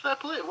fair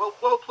play,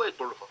 well played,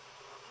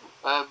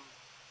 Borough.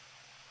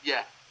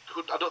 Yeah.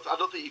 I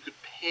don't think you could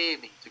pay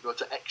me to go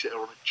to Exeter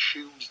on a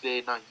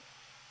Tuesday night.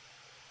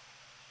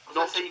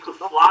 Not say you could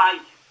fly.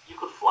 You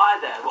could fly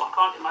there, but I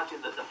can't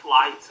imagine that the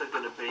flights are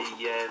going to be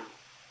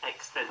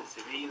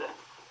extensive either.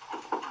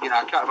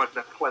 Yeah, I can't imagine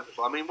they're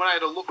plentiful. I mean, when I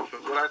had a look for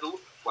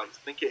flights,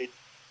 I think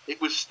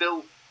it was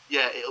still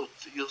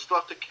you'll still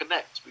have to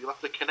connect, but you'll have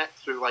to connect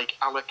through like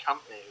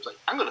Alicante. It was like,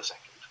 hang on a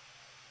second,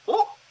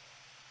 what?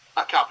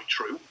 That can't be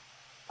true.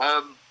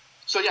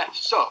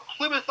 So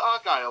Plymouth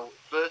Argyle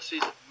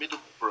versus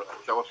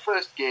Middlesbrough is our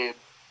first game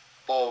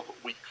of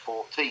week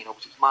 14.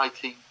 Obviously, it's my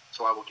team,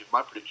 so I will give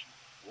my prediction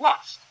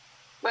last.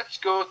 Let's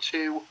go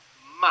to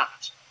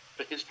Matt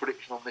for his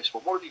prediction on this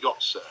one. What have you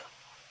got, sir?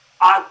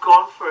 I've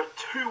gone for a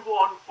 2-1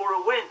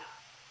 Borough win.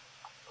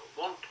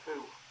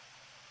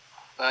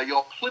 1-2.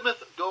 Your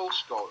Plymouth goal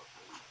scorer,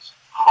 please.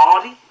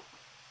 Hardy.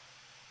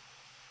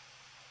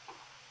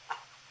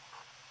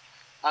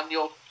 And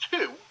your 2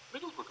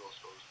 Middlesbrough goal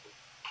scorers, please.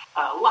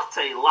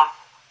 Latte, Lath,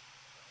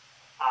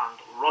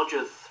 and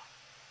Rogers.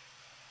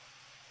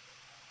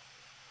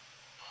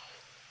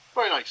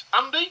 Very nice.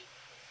 Andy?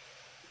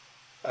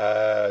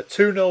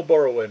 2-0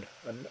 Borough win.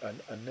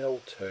 A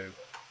 0-2.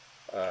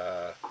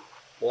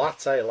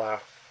 Latte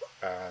Laugh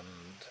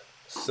and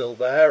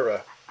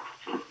Silvera.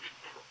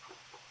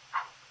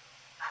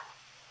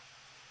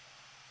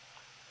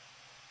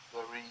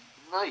 Very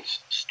nice.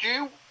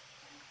 Stu?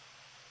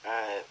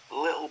 A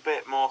little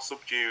bit more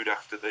subdued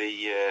after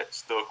the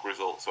Stoke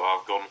result, so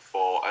I've gone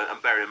for,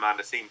 and bear in mind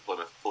I've seen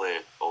Plymouth play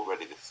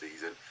already this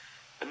season,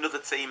 another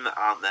team that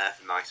aren't there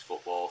for nice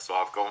football, so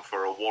I've gone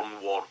for a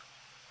 1-1.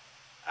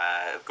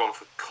 I've gone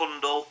for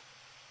Cundle,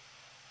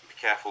 be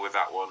careful with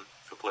that one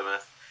for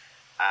Plymouth,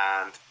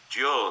 and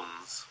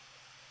Jones.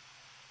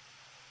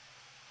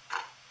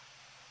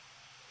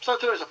 So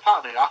there is a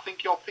pattern here. I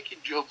think you're picking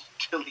Jones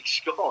until he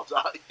scores,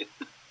 aren't you?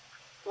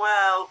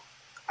 Well,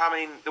 I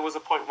mean, there was a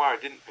point where I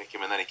didn't pick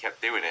him and then he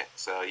kept doing it,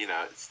 so, you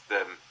know, it's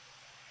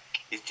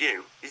he's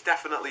due. He's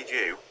definitely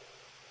due.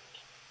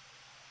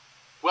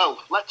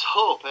 Well, let's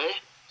hope, eh?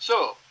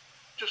 So,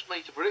 just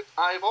me to predict,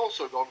 I've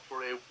also gone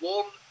for a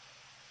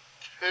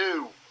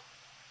 1-2.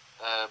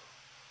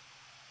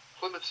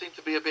 Plymouth seem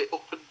to be a bit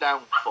up and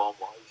down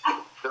form-wise.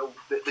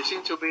 They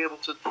seem to be able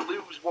to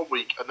lose one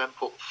week and then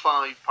put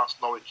 5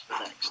 past Norwich the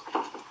next.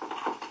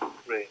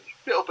 Range.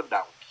 Bit up and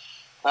down.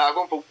 I've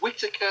gone for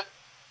Whittaker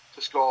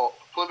to score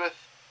for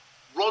Plymouth.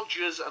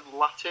 Rogers and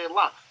Latte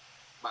Laugh.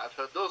 Might have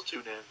heard those two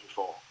names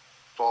before.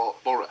 For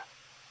Borough.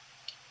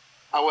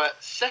 Our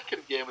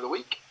second game of the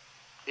week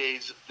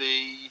is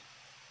the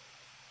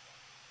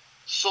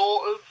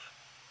sort of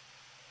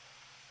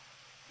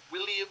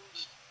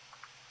Williams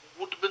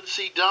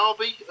Woodmansey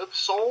derby of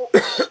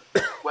sorts,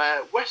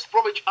 where West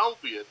Bromwich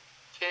Albion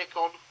take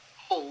on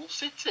Hull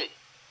City.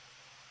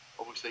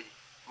 Obviously,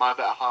 my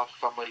better half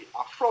family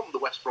are from the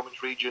West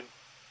Bromwich region.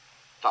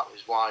 That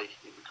is why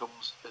it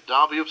becomes a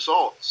derby of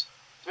sorts.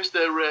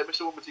 Mr.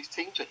 Woodmansey's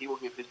team, so he will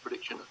give his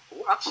prediction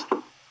last.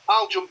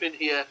 I'll jump in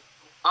here.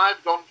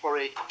 I've gone for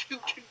a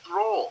 2-2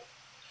 draw.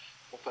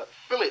 For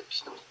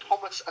Phillips and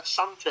Thomas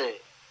Asante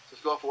to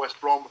score for West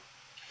Brom.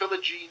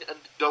 Philogene and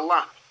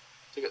Delap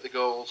to get the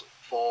goals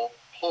for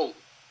Hull.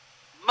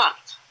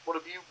 Matt, what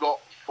have you got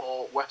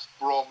for West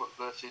Brom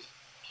versus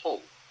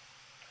Hull?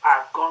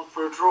 I've gone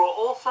for a draw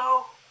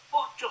also,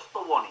 but just the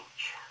one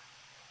each.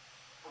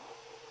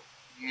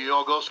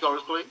 Your goal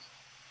scorers, please.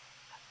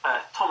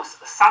 Thomas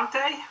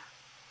Asante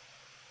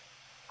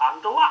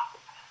and Delap.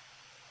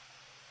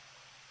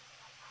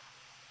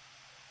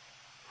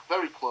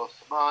 Very close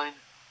to mine.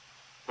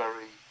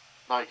 Very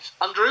nice.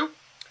 Andrew?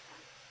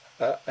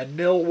 A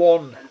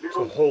 0-1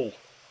 to Hull.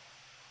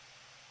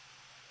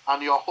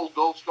 And your Hull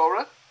goal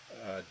scorer?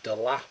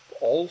 Delap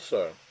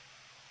also.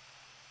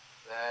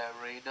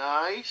 Very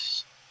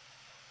nice.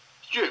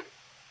 Stu?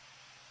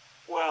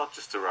 Well,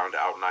 just to round it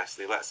out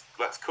nicely, let's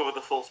cover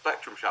the full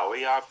spectrum, shall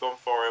we? I've gone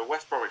for a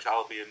West Bromwich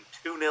Albion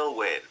 2-0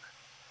 win.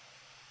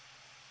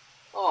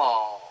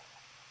 Oh.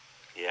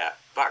 Yeah,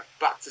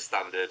 back to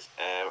standard.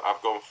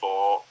 I've gone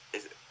for,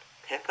 is it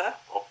Pippa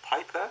or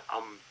Piper?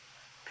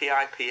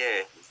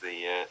 P-I-P-A is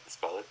the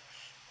spelling.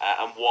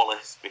 And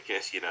Wallace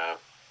because, you know,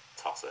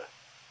 tosser.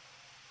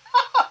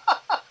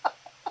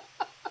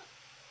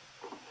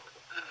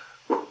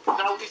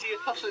 Now, is he a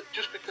tosser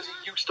just because he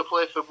used to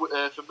play for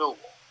Millwall?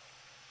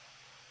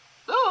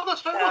 No,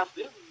 that's fair enough.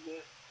 Yeah.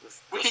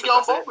 We can get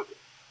on board with it.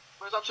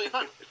 That's absolutely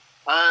fine.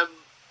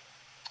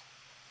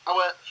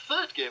 Our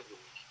third game of the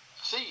week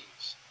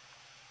sees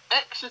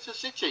Exeter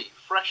City,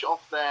 fresh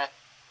off their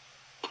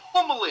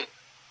pummeling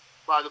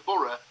by the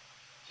Borough,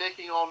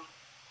 taking on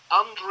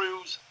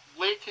Andrew's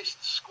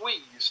latest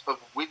squeeze of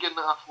Wigan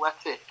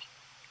Athletic,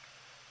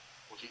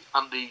 which is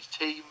Andy's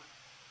team.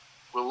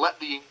 We'll let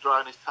the ink dry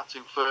on his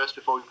tattoo first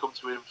before we come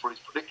to him for his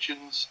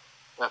predictions.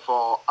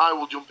 Therefore, I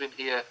will jump in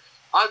here.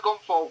 I've gone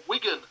for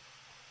Wigan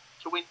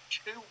to win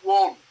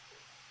 2-1.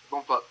 I've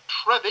gone for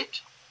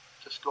Trevitt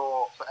to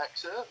score for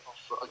Exeter,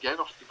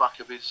 off the back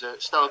of his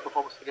stellar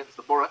performance against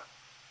the Borough.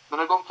 Then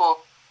I've gone for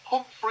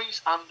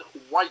Humphreys and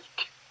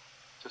Wyke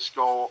to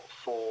score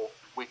for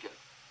Wigan.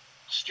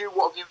 Stu,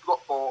 what have you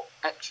got for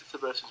Exeter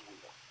versus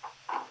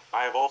Wigan?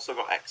 I have also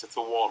got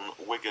Exeter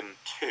 1, Wigan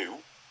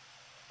 2.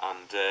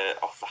 And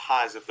off the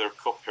highs of their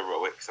cup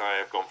heroics, I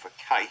have gone for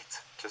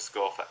Kite to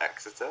score for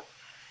Exeter.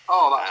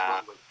 Oh, that's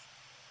lovely.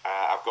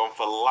 I've gone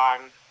for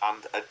Lang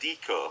and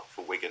Adiko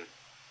for Wigan.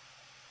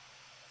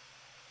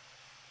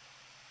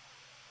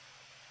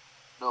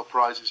 No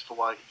prizes for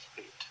why he's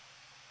picked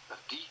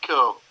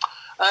Adiko.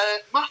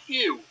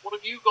 Matthew, what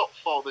have you got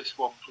for this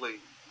one, please?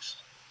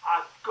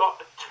 I've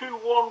got a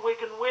 2-1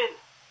 Wigan win.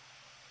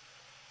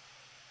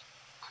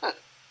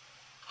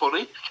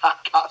 Funny.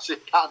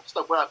 Can't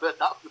stop where I've heard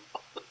that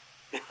before.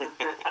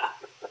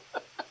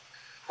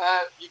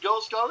 Your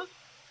goal scorers?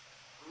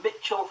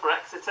 Mitchell for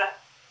Exeter.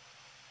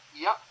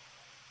 Yep.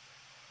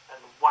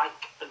 And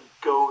Wyke and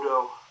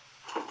Godo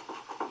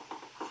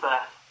for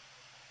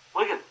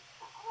Wigan.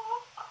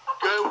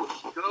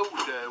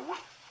 Godo.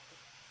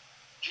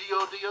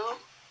 G-O-D-O?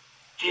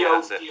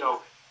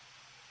 G-O-D-O.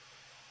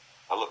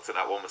 I looked at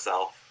that one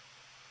myself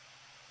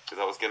because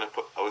I was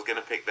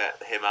gonna pick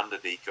him and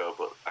Adiko,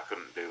 but I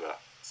couldn't do that.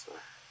 So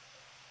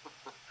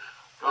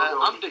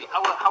Andy,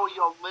 how are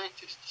your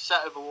latest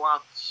set of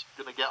lads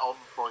going to get on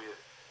for you?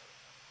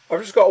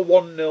 I've just got a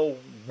 1-0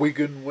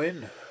 Wigan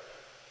win.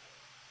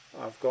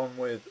 I've gone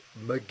with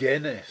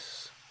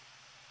McGuinness.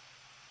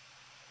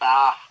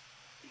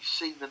 He's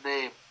seen the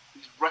name,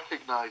 he's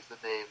recognised the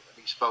name,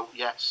 and he's felt,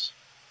 yes,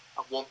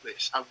 I want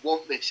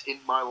this in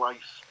my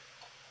life.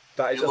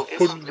 That is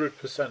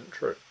 100%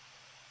 true.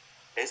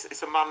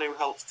 It's a man who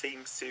helps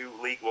teams to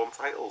League One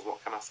titles,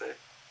 what can I say?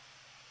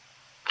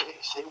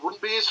 It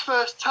wouldn't be his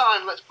first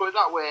time, let's put it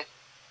that way.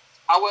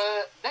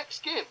 Our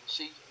next game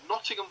sees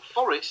Nottingham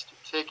Forest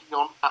taking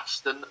on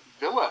Aston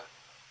Villa.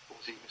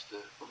 Obviously,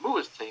 Mr.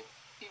 Mamua's team,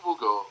 he will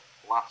go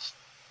last.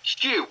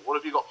 Stu, what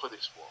have you got for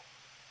this one?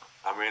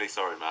 I'm really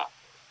sorry, Matt.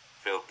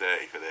 I feel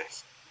dirty for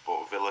this,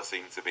 but Villa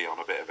seem to be on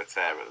a bit of a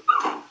tear at the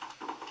moment.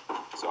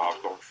 So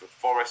I've gone for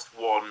Forest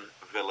 1,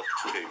 Villa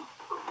 2.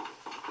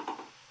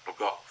 I've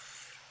got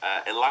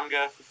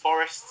Elanga for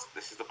Forest.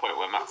 This is the point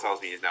where Matt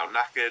tells me he's now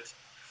knackered.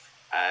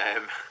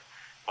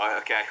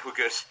 Okay, we're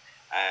good.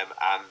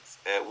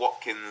 And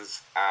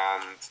Watkins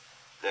and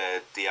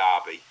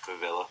Diaby for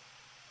Villa.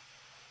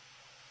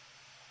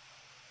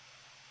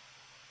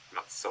 I'm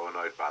not so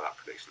annoyed by that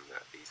prediction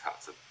that he's had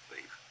to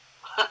leave.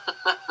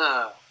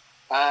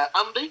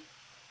 Andy?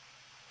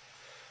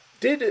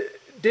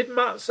 Did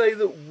Matt say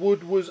that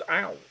Wood was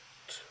out?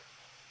 It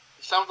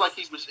sounds like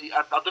he was.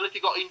 I don't know if he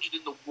got injured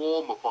in the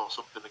warm-up or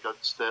something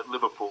against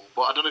Liverpool,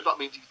 but I don't know if that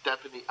means he's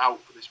definitely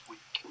out for this week.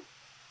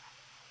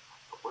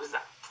 What is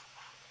that?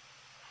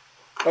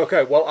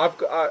 Okay, well I've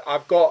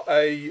got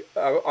a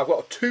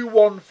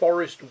 2-1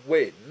 Forest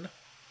win,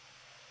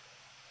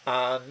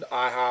 and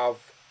I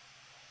have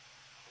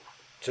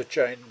to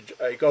change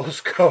a goal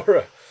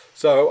scorer.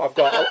 So I've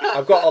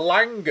got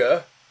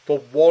Elanga for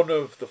one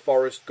of the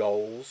Forest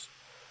goals,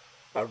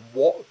 and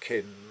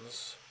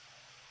Watkins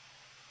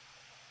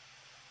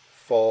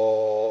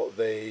for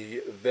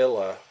the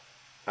Villa,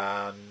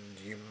 and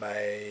you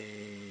may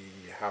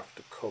have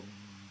to come.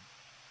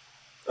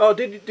 Oh,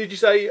 did you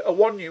say a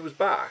Onyu was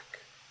back?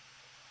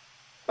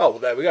 Oh, well,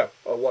 there we go.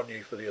 A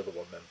Onyu for the other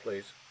one then,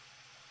 please.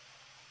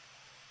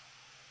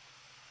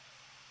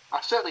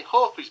 I certainly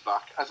hope he's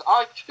back, as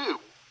I too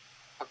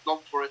have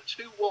gone for a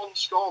 2-1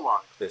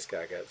 scoreline. This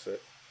guy gets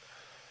it.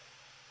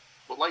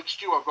 But like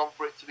Stu, I've gone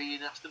for it to be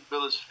in Aston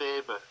Villa's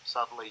favour,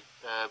 sadly.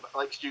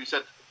 Like Stu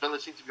said, Villa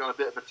seem to be on a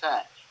bit of a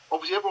tear.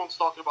 Obviously, everyone's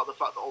talking about the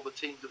fact that all the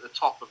teams at the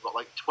top have got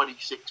like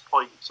 26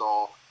 points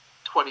or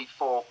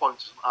 24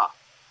 points or something like that.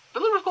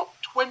 Villa have got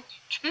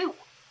 22.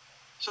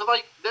 So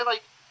like they're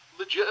like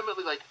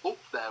legitimately like up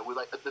there with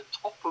like at the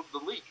top of the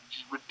league, which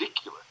is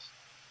ridiculous.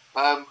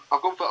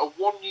 I've gone for a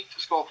 1-0 to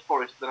score for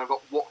Forest, then I've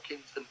got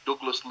Watkins and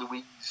Douglas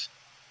Luiz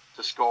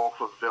to score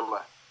for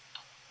Villa.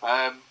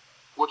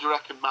 What do you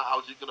reckon, Matt?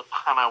 How's it going to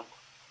pan out?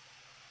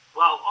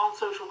 Well, on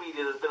social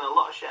media, there's been a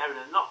lot of sharing,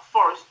 and not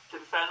Forest. To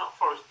be fair, not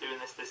Forest doing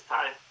this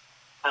time.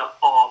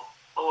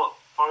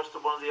 Forest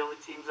are one of the only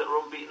teams that are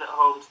unbeaten at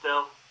home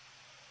still.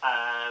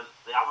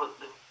 They've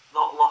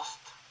not lost.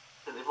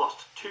 I think they've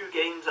lost 2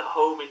 games at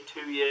home in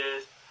 2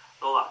 years,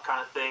 all that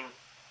kind of thing.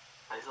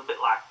 And it's a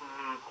bit like,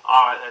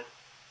 all right then.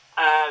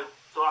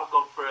 So I've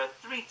gone for a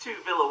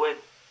 3-2 Villa win.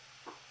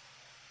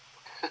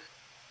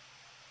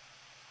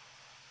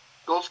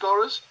 Goal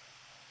scorers?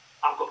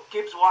 I've got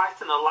Gibbs White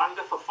and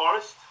Elanga for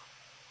Forest.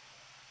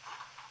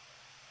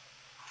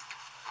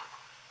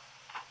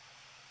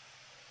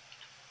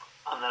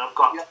 And then I've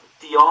got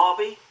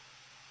Diaby.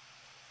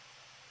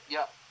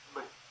 Yeah.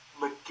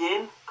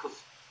 McGinn,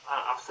 because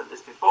I've said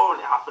this before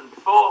and it happened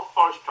before.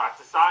 Forest tried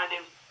to sign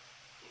him.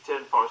 He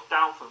turned Forest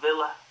down for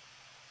Villa.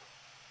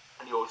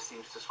 And he always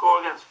seems to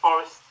score against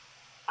Forest.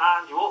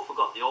 And you all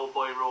forgot the old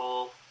boy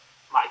rule,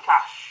 Matty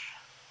Cash.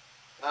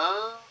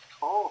 Of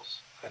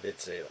course. I did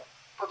see that.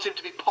 That seemed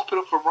to be popping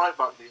up from right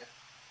back there.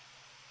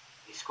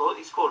 He scored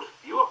quite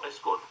a few of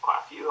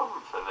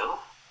them for Villa.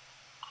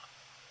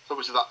 It's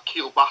obviously that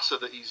kielbasa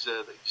that he's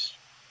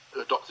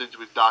adopted into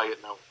his diet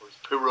now, or his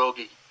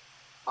pierogi.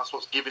 That's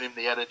what's giving him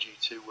the energy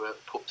to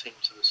put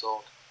teams to the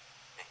sword.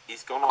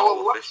 He's gone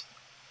all official.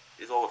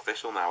 He's all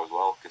official now as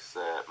well, because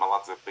my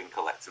lads have been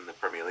collecting the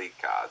Premier League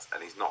cards,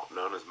 and he's not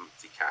known as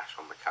Matty Cash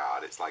on the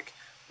card. It's like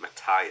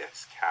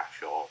Matthias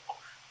Cash or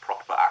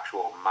proper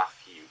actual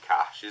Matthew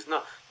Cash. It's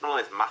not all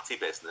this Matty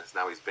business.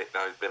 Now he's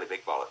Billy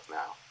Big Bollocks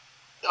now.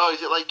 Oh,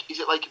 is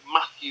it like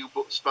Matthew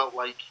but spelt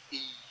like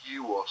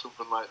EU or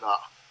something like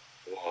that?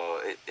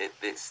 Well,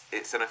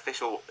 it's an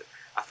official.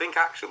 I think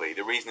actually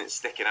the reason it's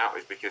sticking out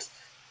is because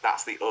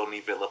that's the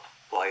only Villa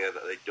player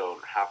that they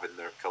don't have in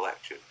their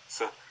collection.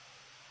 So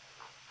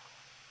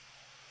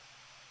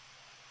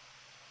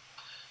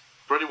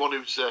for anyone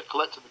who's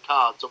collecting the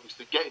cards,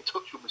 obviously get in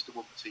touch with Mr.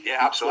 Woodmansey. Yeah,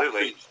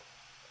 absolutely.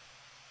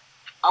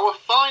 Our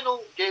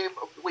final game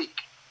of the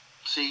week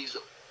sees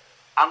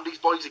Andy's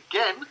boys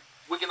again,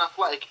 Wigan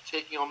Athletic,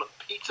 taking on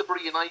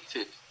Peterborough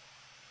United.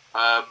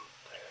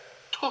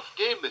 Tough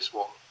game, this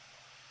one.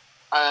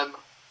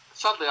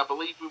 Sadly, I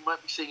believe we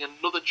might be seeing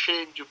another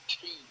change of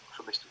team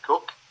for Mr.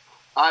 Cook.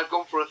 I've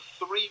gone for a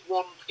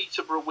 3-1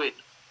 Peterborough win.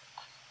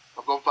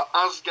 I've gone for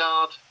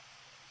Asgard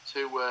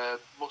to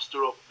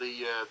muster up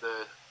the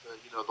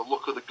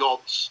luck of the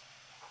gods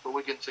for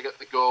Wigan to get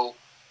the goal.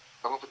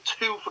 I've gone for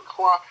 2 for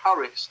Clark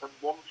Harris and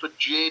 1 for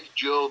Jade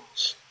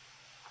Jones.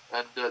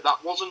 And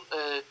that wasn't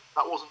a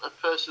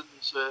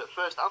person's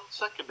first and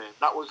second name.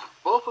 That was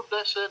both of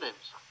their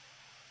surnames.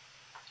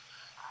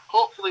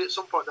 Hopefully, at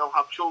some point, they'll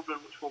have children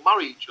which will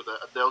marry each other,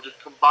 and they'll just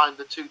combine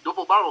the 2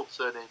 double-barreled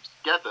surnames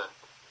together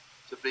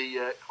to be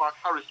Clark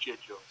Harris J.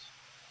 Jones.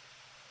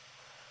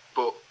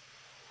 But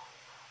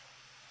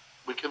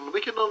we can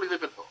only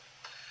live in hope.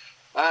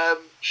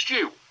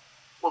 Stu,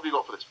 what have you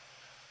got for this?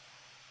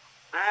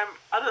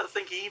 I don't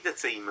think either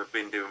team have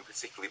been doing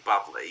particularly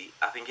badly.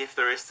 I think if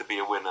there is to be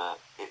a winner,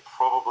 it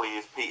probably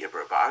is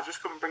Peterborough, but I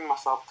just couldn't bring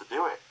myself to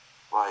do it.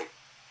 I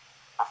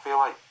feel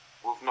like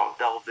we've not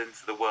delved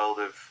into the world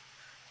of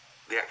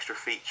the extra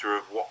feature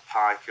of what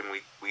pie can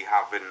we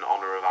have in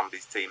honour of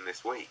Andy's team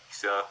this week.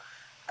 So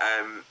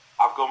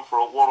I've gone for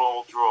a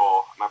 1-1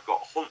 draw, and I've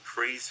got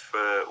Humphreys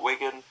for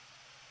Wigan,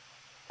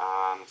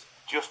 and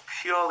just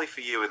purely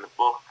for you in the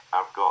book,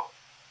 I've got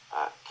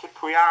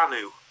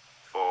Cipriano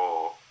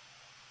for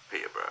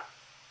Peterborough.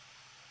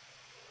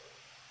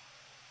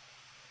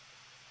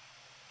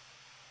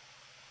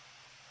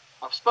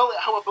 I've spelled it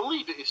how I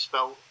believe it is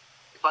spelled.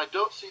 If I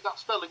don't see that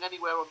spelling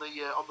anywhere on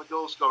the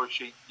goal scoring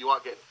sheet, you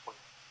aren't getting a point.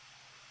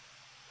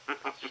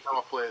 That's just how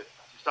I play it.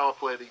 That's just how I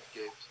play these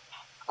games.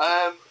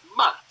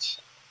 Matt.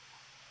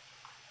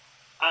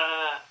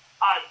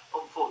 I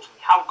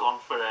unfortunately have gone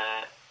for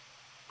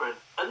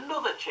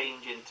another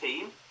change in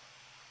team.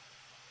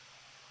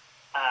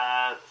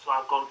 So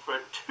I've gone for a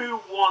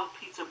 2-1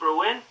 Peterborough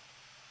win.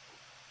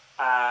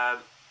 And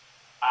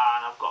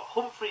I've got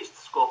Humphreys to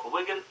score for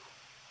Wigan.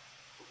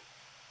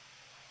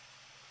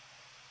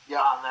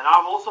 Yeah. And then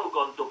I've also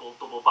gone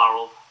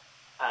double-barreled.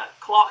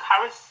 Clark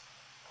Harris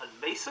and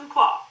Mason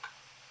Clark.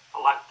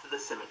 I liked the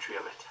symmetry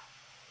of it.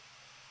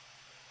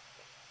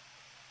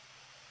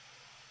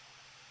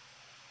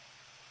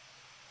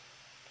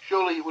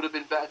 Surely it would have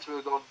been better to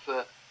have gone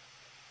for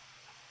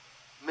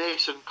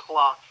Mason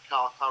Clark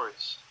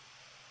Harris.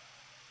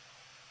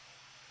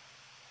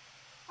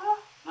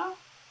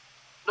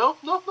 No,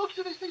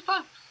 he's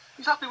fine.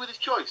 He's happy with his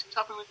choice. He's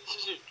happy with his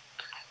decision.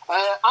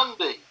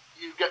 Andy,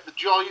 you get the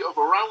joy of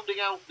rounding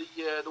out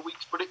the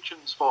week's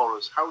predictions for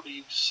us. How do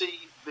you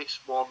see this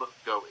one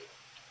going?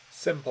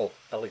 Simple,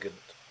 elegant,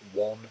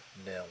 1-0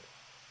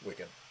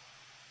 Wigan.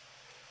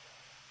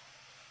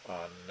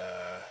 And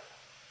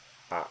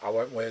I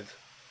went with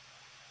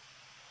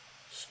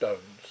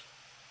Stones.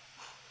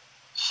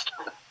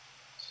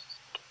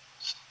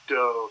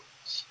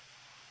 Stones.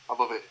 I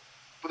love it.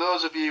 For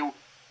those of you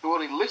who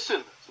only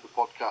listen to the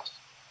podcast,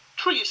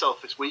 treat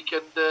yourself this week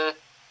and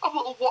have a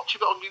little watch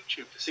of it on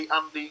YouTube to see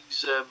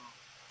Andy's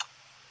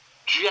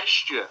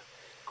gesture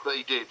that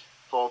he did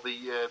for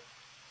the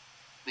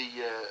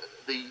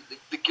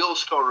goal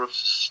scorer of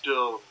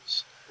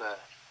Stones there.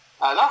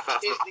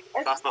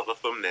 That's not the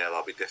thumbnail.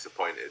 I'll be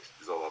disappointed.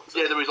 Is all I'm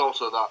saying. Yeah, there is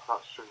also that.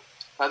 That's true.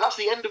 That's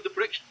the end of the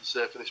predictions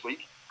for this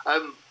week.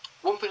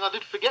 One thing I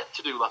did forget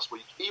to do last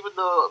week, even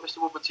though Mr.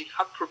 Woodmansey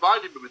had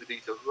provided me with the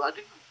details, I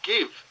didn't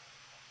give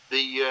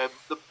the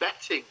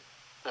betting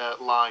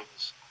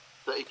lines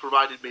that he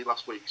provided me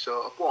last week.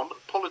 So, one,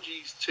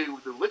 apologies to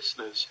the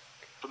listeners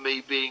for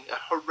me being a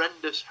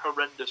horrendous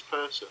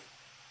person.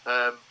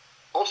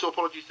 Also,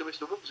 apologies to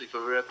Mr. Woodmansey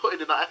for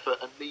putting in that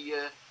effort and me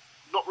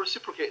not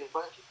reciprocating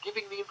by actually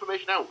giving the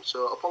information out.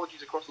 So,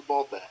 apologies across the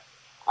board there.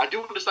 I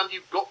do understand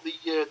you've got the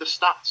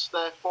stats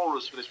there for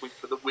us for this week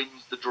for the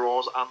wins, the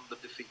draws, and the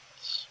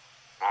defeats.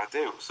 I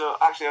do. So,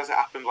 actually, as it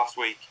happened last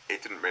week,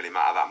 it didn't really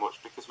matter that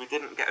much because we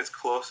didn't get as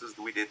close as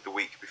we did the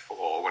week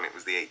before when it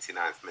was the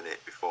 89th minute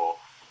before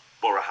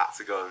Borough had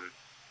to go and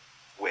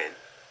win.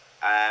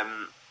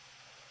 Damn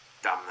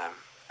them.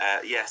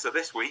 So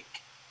this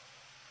week,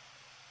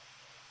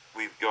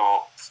 we've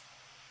got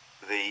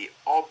the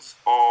odds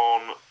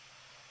on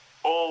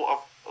all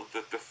of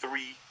the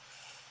 3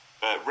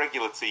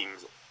 regular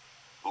teams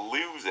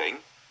losing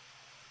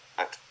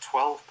at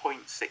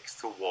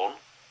 12.6 to 1.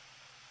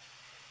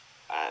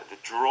 The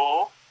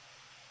draw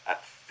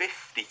at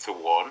 50 to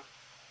 1.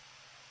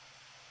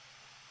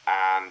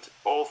 And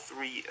all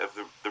 3 of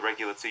the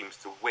regular teams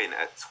to win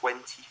at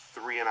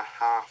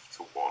 23.5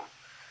 to 1.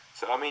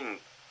 So, I mean,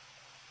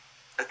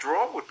 a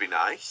draw would be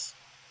nice,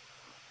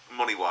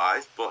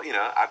 money-wise, but, you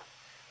know,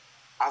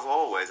 as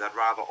always, I'd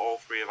rather all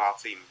 3 of our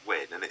teams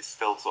win, and it's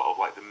still sort of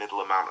like the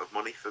middle amount of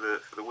money for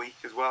the week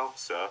as well.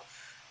 So,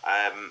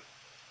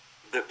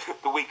 the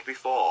week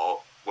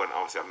before, when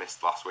obviously I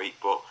missed last week,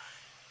 but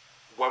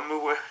when we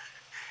were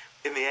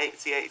in the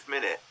 88th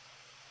minute,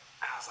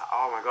 I was like,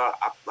 oh my god,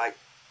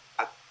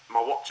 my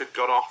watch had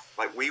gone off.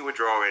 Like, we were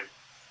drawing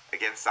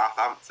against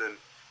Southampton.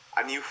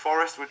 I knew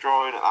Forest were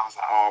drawing, and I was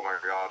like, oh my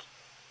god,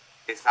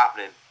 it's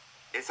happening.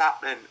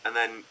 And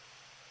then,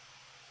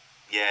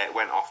 yeah, it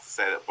went off to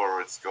say that Borough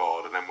had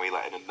scored, and then we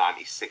let in a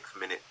 96th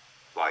minute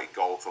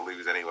goal to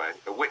lose anyway.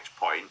 At which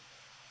point,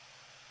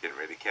 didn't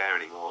really care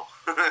anymore.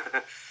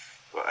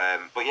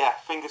 But yeah,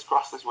 fingers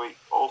crossed this week.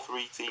 All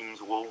three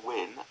teams will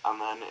win,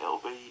 and then it'll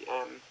be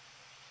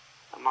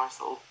a nice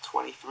little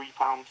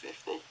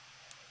 £23.50.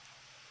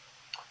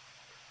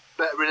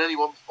 Better in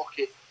anyone's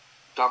pocket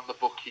than the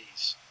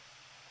bookies.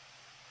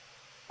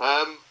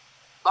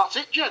 That's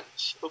it,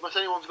 gents. Unless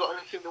anyone's got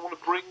anything they want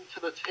to bring to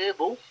the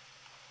table.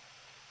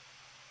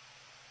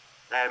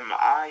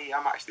 I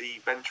am actually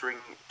venturing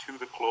to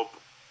the club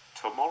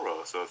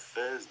tomorrow, so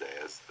Thursday,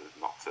 as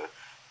not to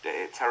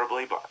date it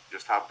terribly, but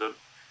just have done.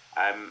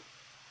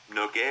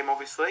 No game,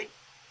 obviously,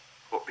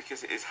 but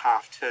because it is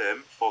half term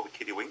for the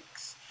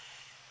Kiddywinks,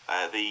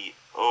 the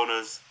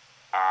owners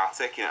are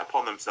taking it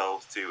upon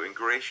themselves to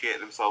ingratiate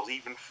themselves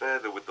even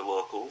further with the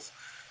locals.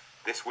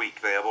 This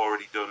week they have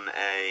already done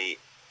a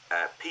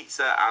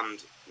pizza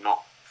and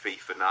not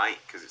FIFA night,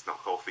 because it's not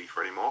called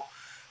FIFA anymore,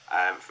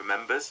 for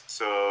members.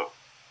 So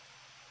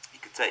you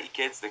could take your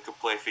kids, they could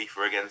play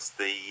FIFA against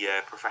the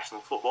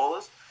professional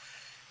footballers.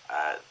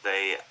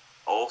 They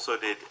also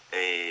did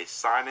a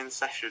sign-in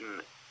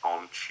session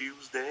on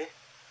Tuesday,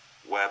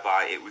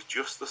 whereby it was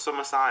just the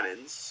summer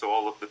sign-ins, so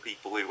all of the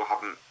people who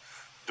haven't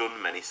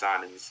done many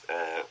sign-ins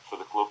for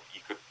the club,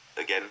 you could,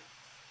 again,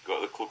 go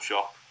to the club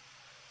shop,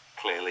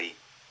 clearly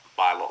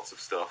buy lots of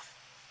stuff,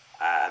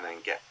 and then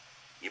get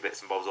your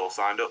bits and bobs all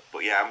signed up.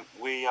 But yeah,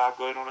 we are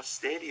going on a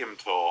stadium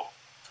tour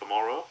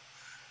tomorrow,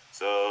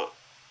 so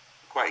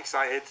quite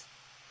excited.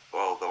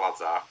 Well, the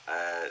lads are.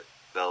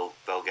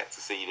 They'll get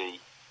to see the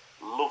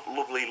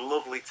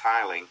lovely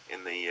tiling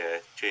in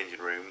the changing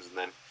rooms, and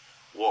then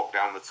walk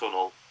down the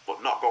tunnel,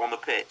 but not go on the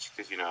pitch,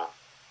 because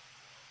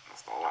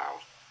that's not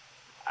allowed.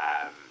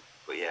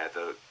 But yeah,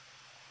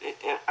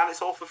 and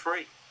it's all for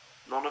free.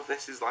 None of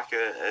this is like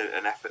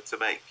an effort to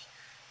make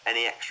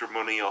any extra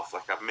money off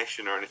like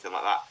admission or anything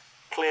like that.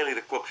 Clearly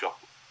the club shop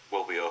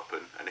will be open,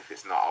 and if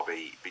it's not, I'll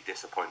be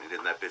disappointed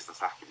in their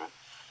business acumen.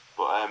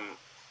 But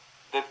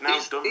they've now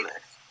done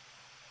this.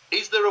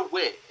 Is there a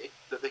way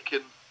that they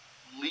can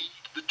lead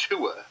the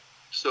tour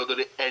so that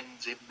it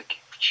ends in the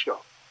gift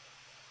shop?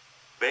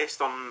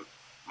 Based on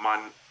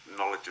my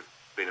knowledge of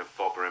being a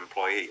former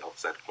employee of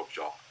said club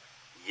shop,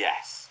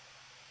 yes.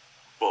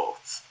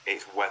 But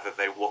it's whether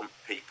they want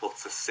people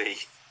to see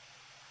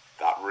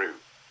that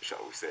route,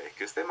 shall we say,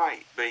 because they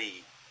might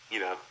be,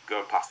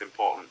 going past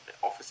important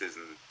offices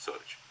and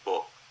such.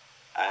 But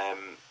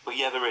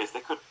yeah, there is.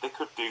 They could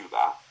do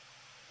that.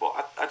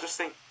 But I just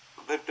think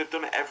they've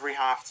done it every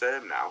half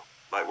term now.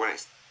 Like when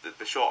it's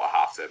the shorter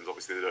half terms,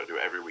 obviously they don't do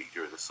it every week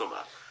during the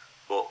summer.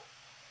 But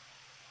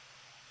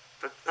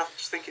I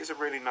just think it's a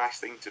really nice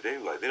thing to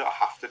do. Like, they don't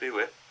have to do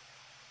it.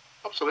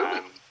 Absolutely.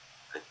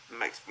 It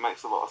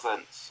makes a lot of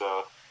sense.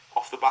 So,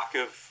 off the back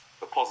of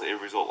a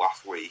positive result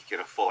last week in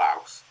a full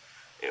house,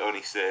 it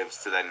only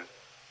serves to then,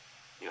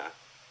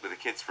 with the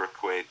kids for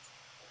 £1,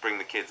 bring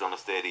the kids on a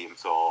stadium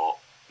tour.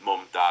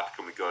 Mum, Dad,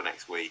 can we go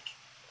next week?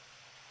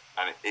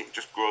 And it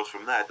just grows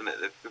from there, doesn't it?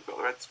 They've got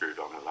their head screwed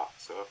on with that.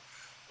 So,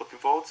 looking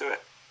forward to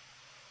it.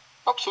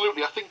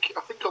 Absolutely, I think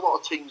a lot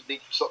of teams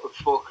need to sort of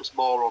focus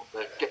more on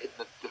getting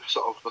the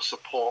sort of the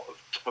support of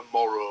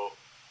tomorrow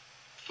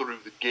through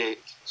the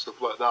gates and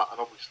stuff like that. And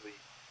obviously,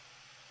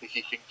 if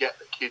you can get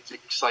the kids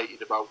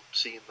excited about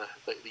seeing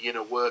the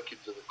inner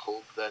workings of the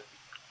club, then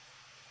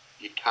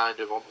you're kind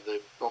of on the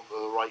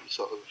right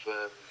sort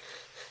of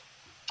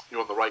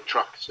you're on the right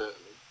track,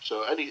 certainly.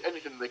 So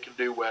anything they can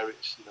do where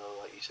it's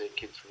like you say,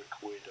 kids for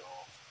 £1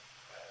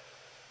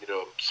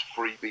 or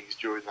freebies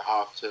during the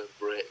half-term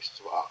breaks and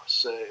stuff like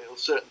that. It'll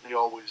certainly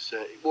always,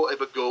 it won't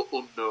ever go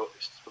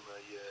unnoticed from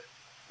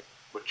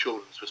a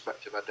children's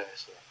perspective, I dare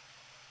say.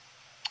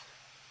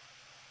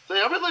 So there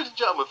you have it, ladies and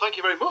gentlemen. Thank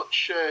you very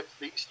much to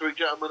these three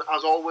gentlemen,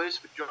 as always,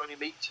 for joining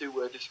me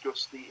to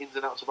discuss the ins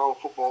and outs of our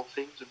football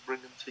teams and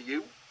bring them to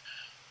you.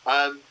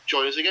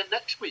 Join us again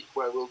next week,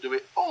 where we'll do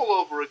it all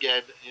over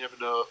again. You never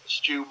know,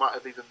 Stu might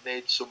have even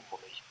made some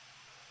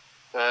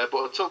money.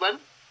 But until then,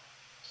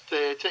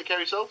 take care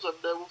of yourselves, and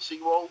we'll see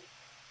you all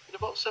in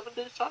about 7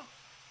 days' time.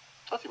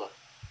 Talk to you, man.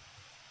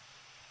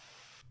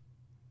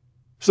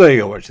 So there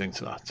you go, what do you think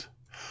to that?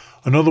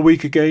 Another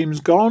week of games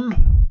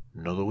gone,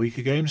 another week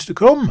of games to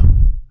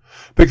come.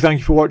 Big thank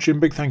you for watching,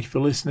 big thank you for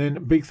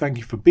listening, big thank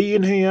you for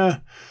being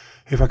here.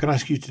 If I can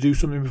ask you to do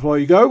something before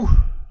you go,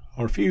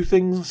 or a few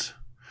things,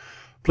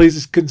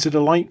 please consider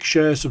like,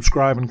 share,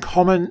 subscribe and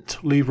comment.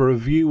 Leave a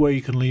review where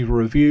you can leave a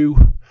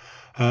review.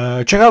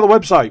 Check out the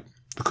website,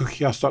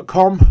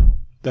 thecookiecast.com.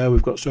 There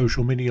we've got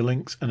social media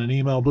links and an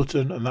email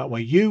button, and that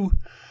way you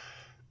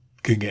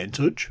can get in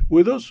touch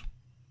with us.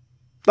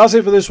 That's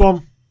it for this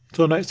one.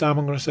 Till next time,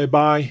 I'm going to say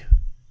bye,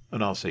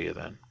 and I'll see you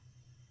then.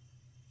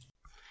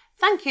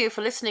 Thank you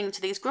for listening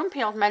to these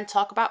grumpy old men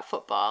talk about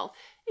football.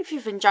 If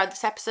you've enjoyed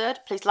this episode,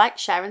 please like,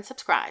 share and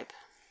subscribe.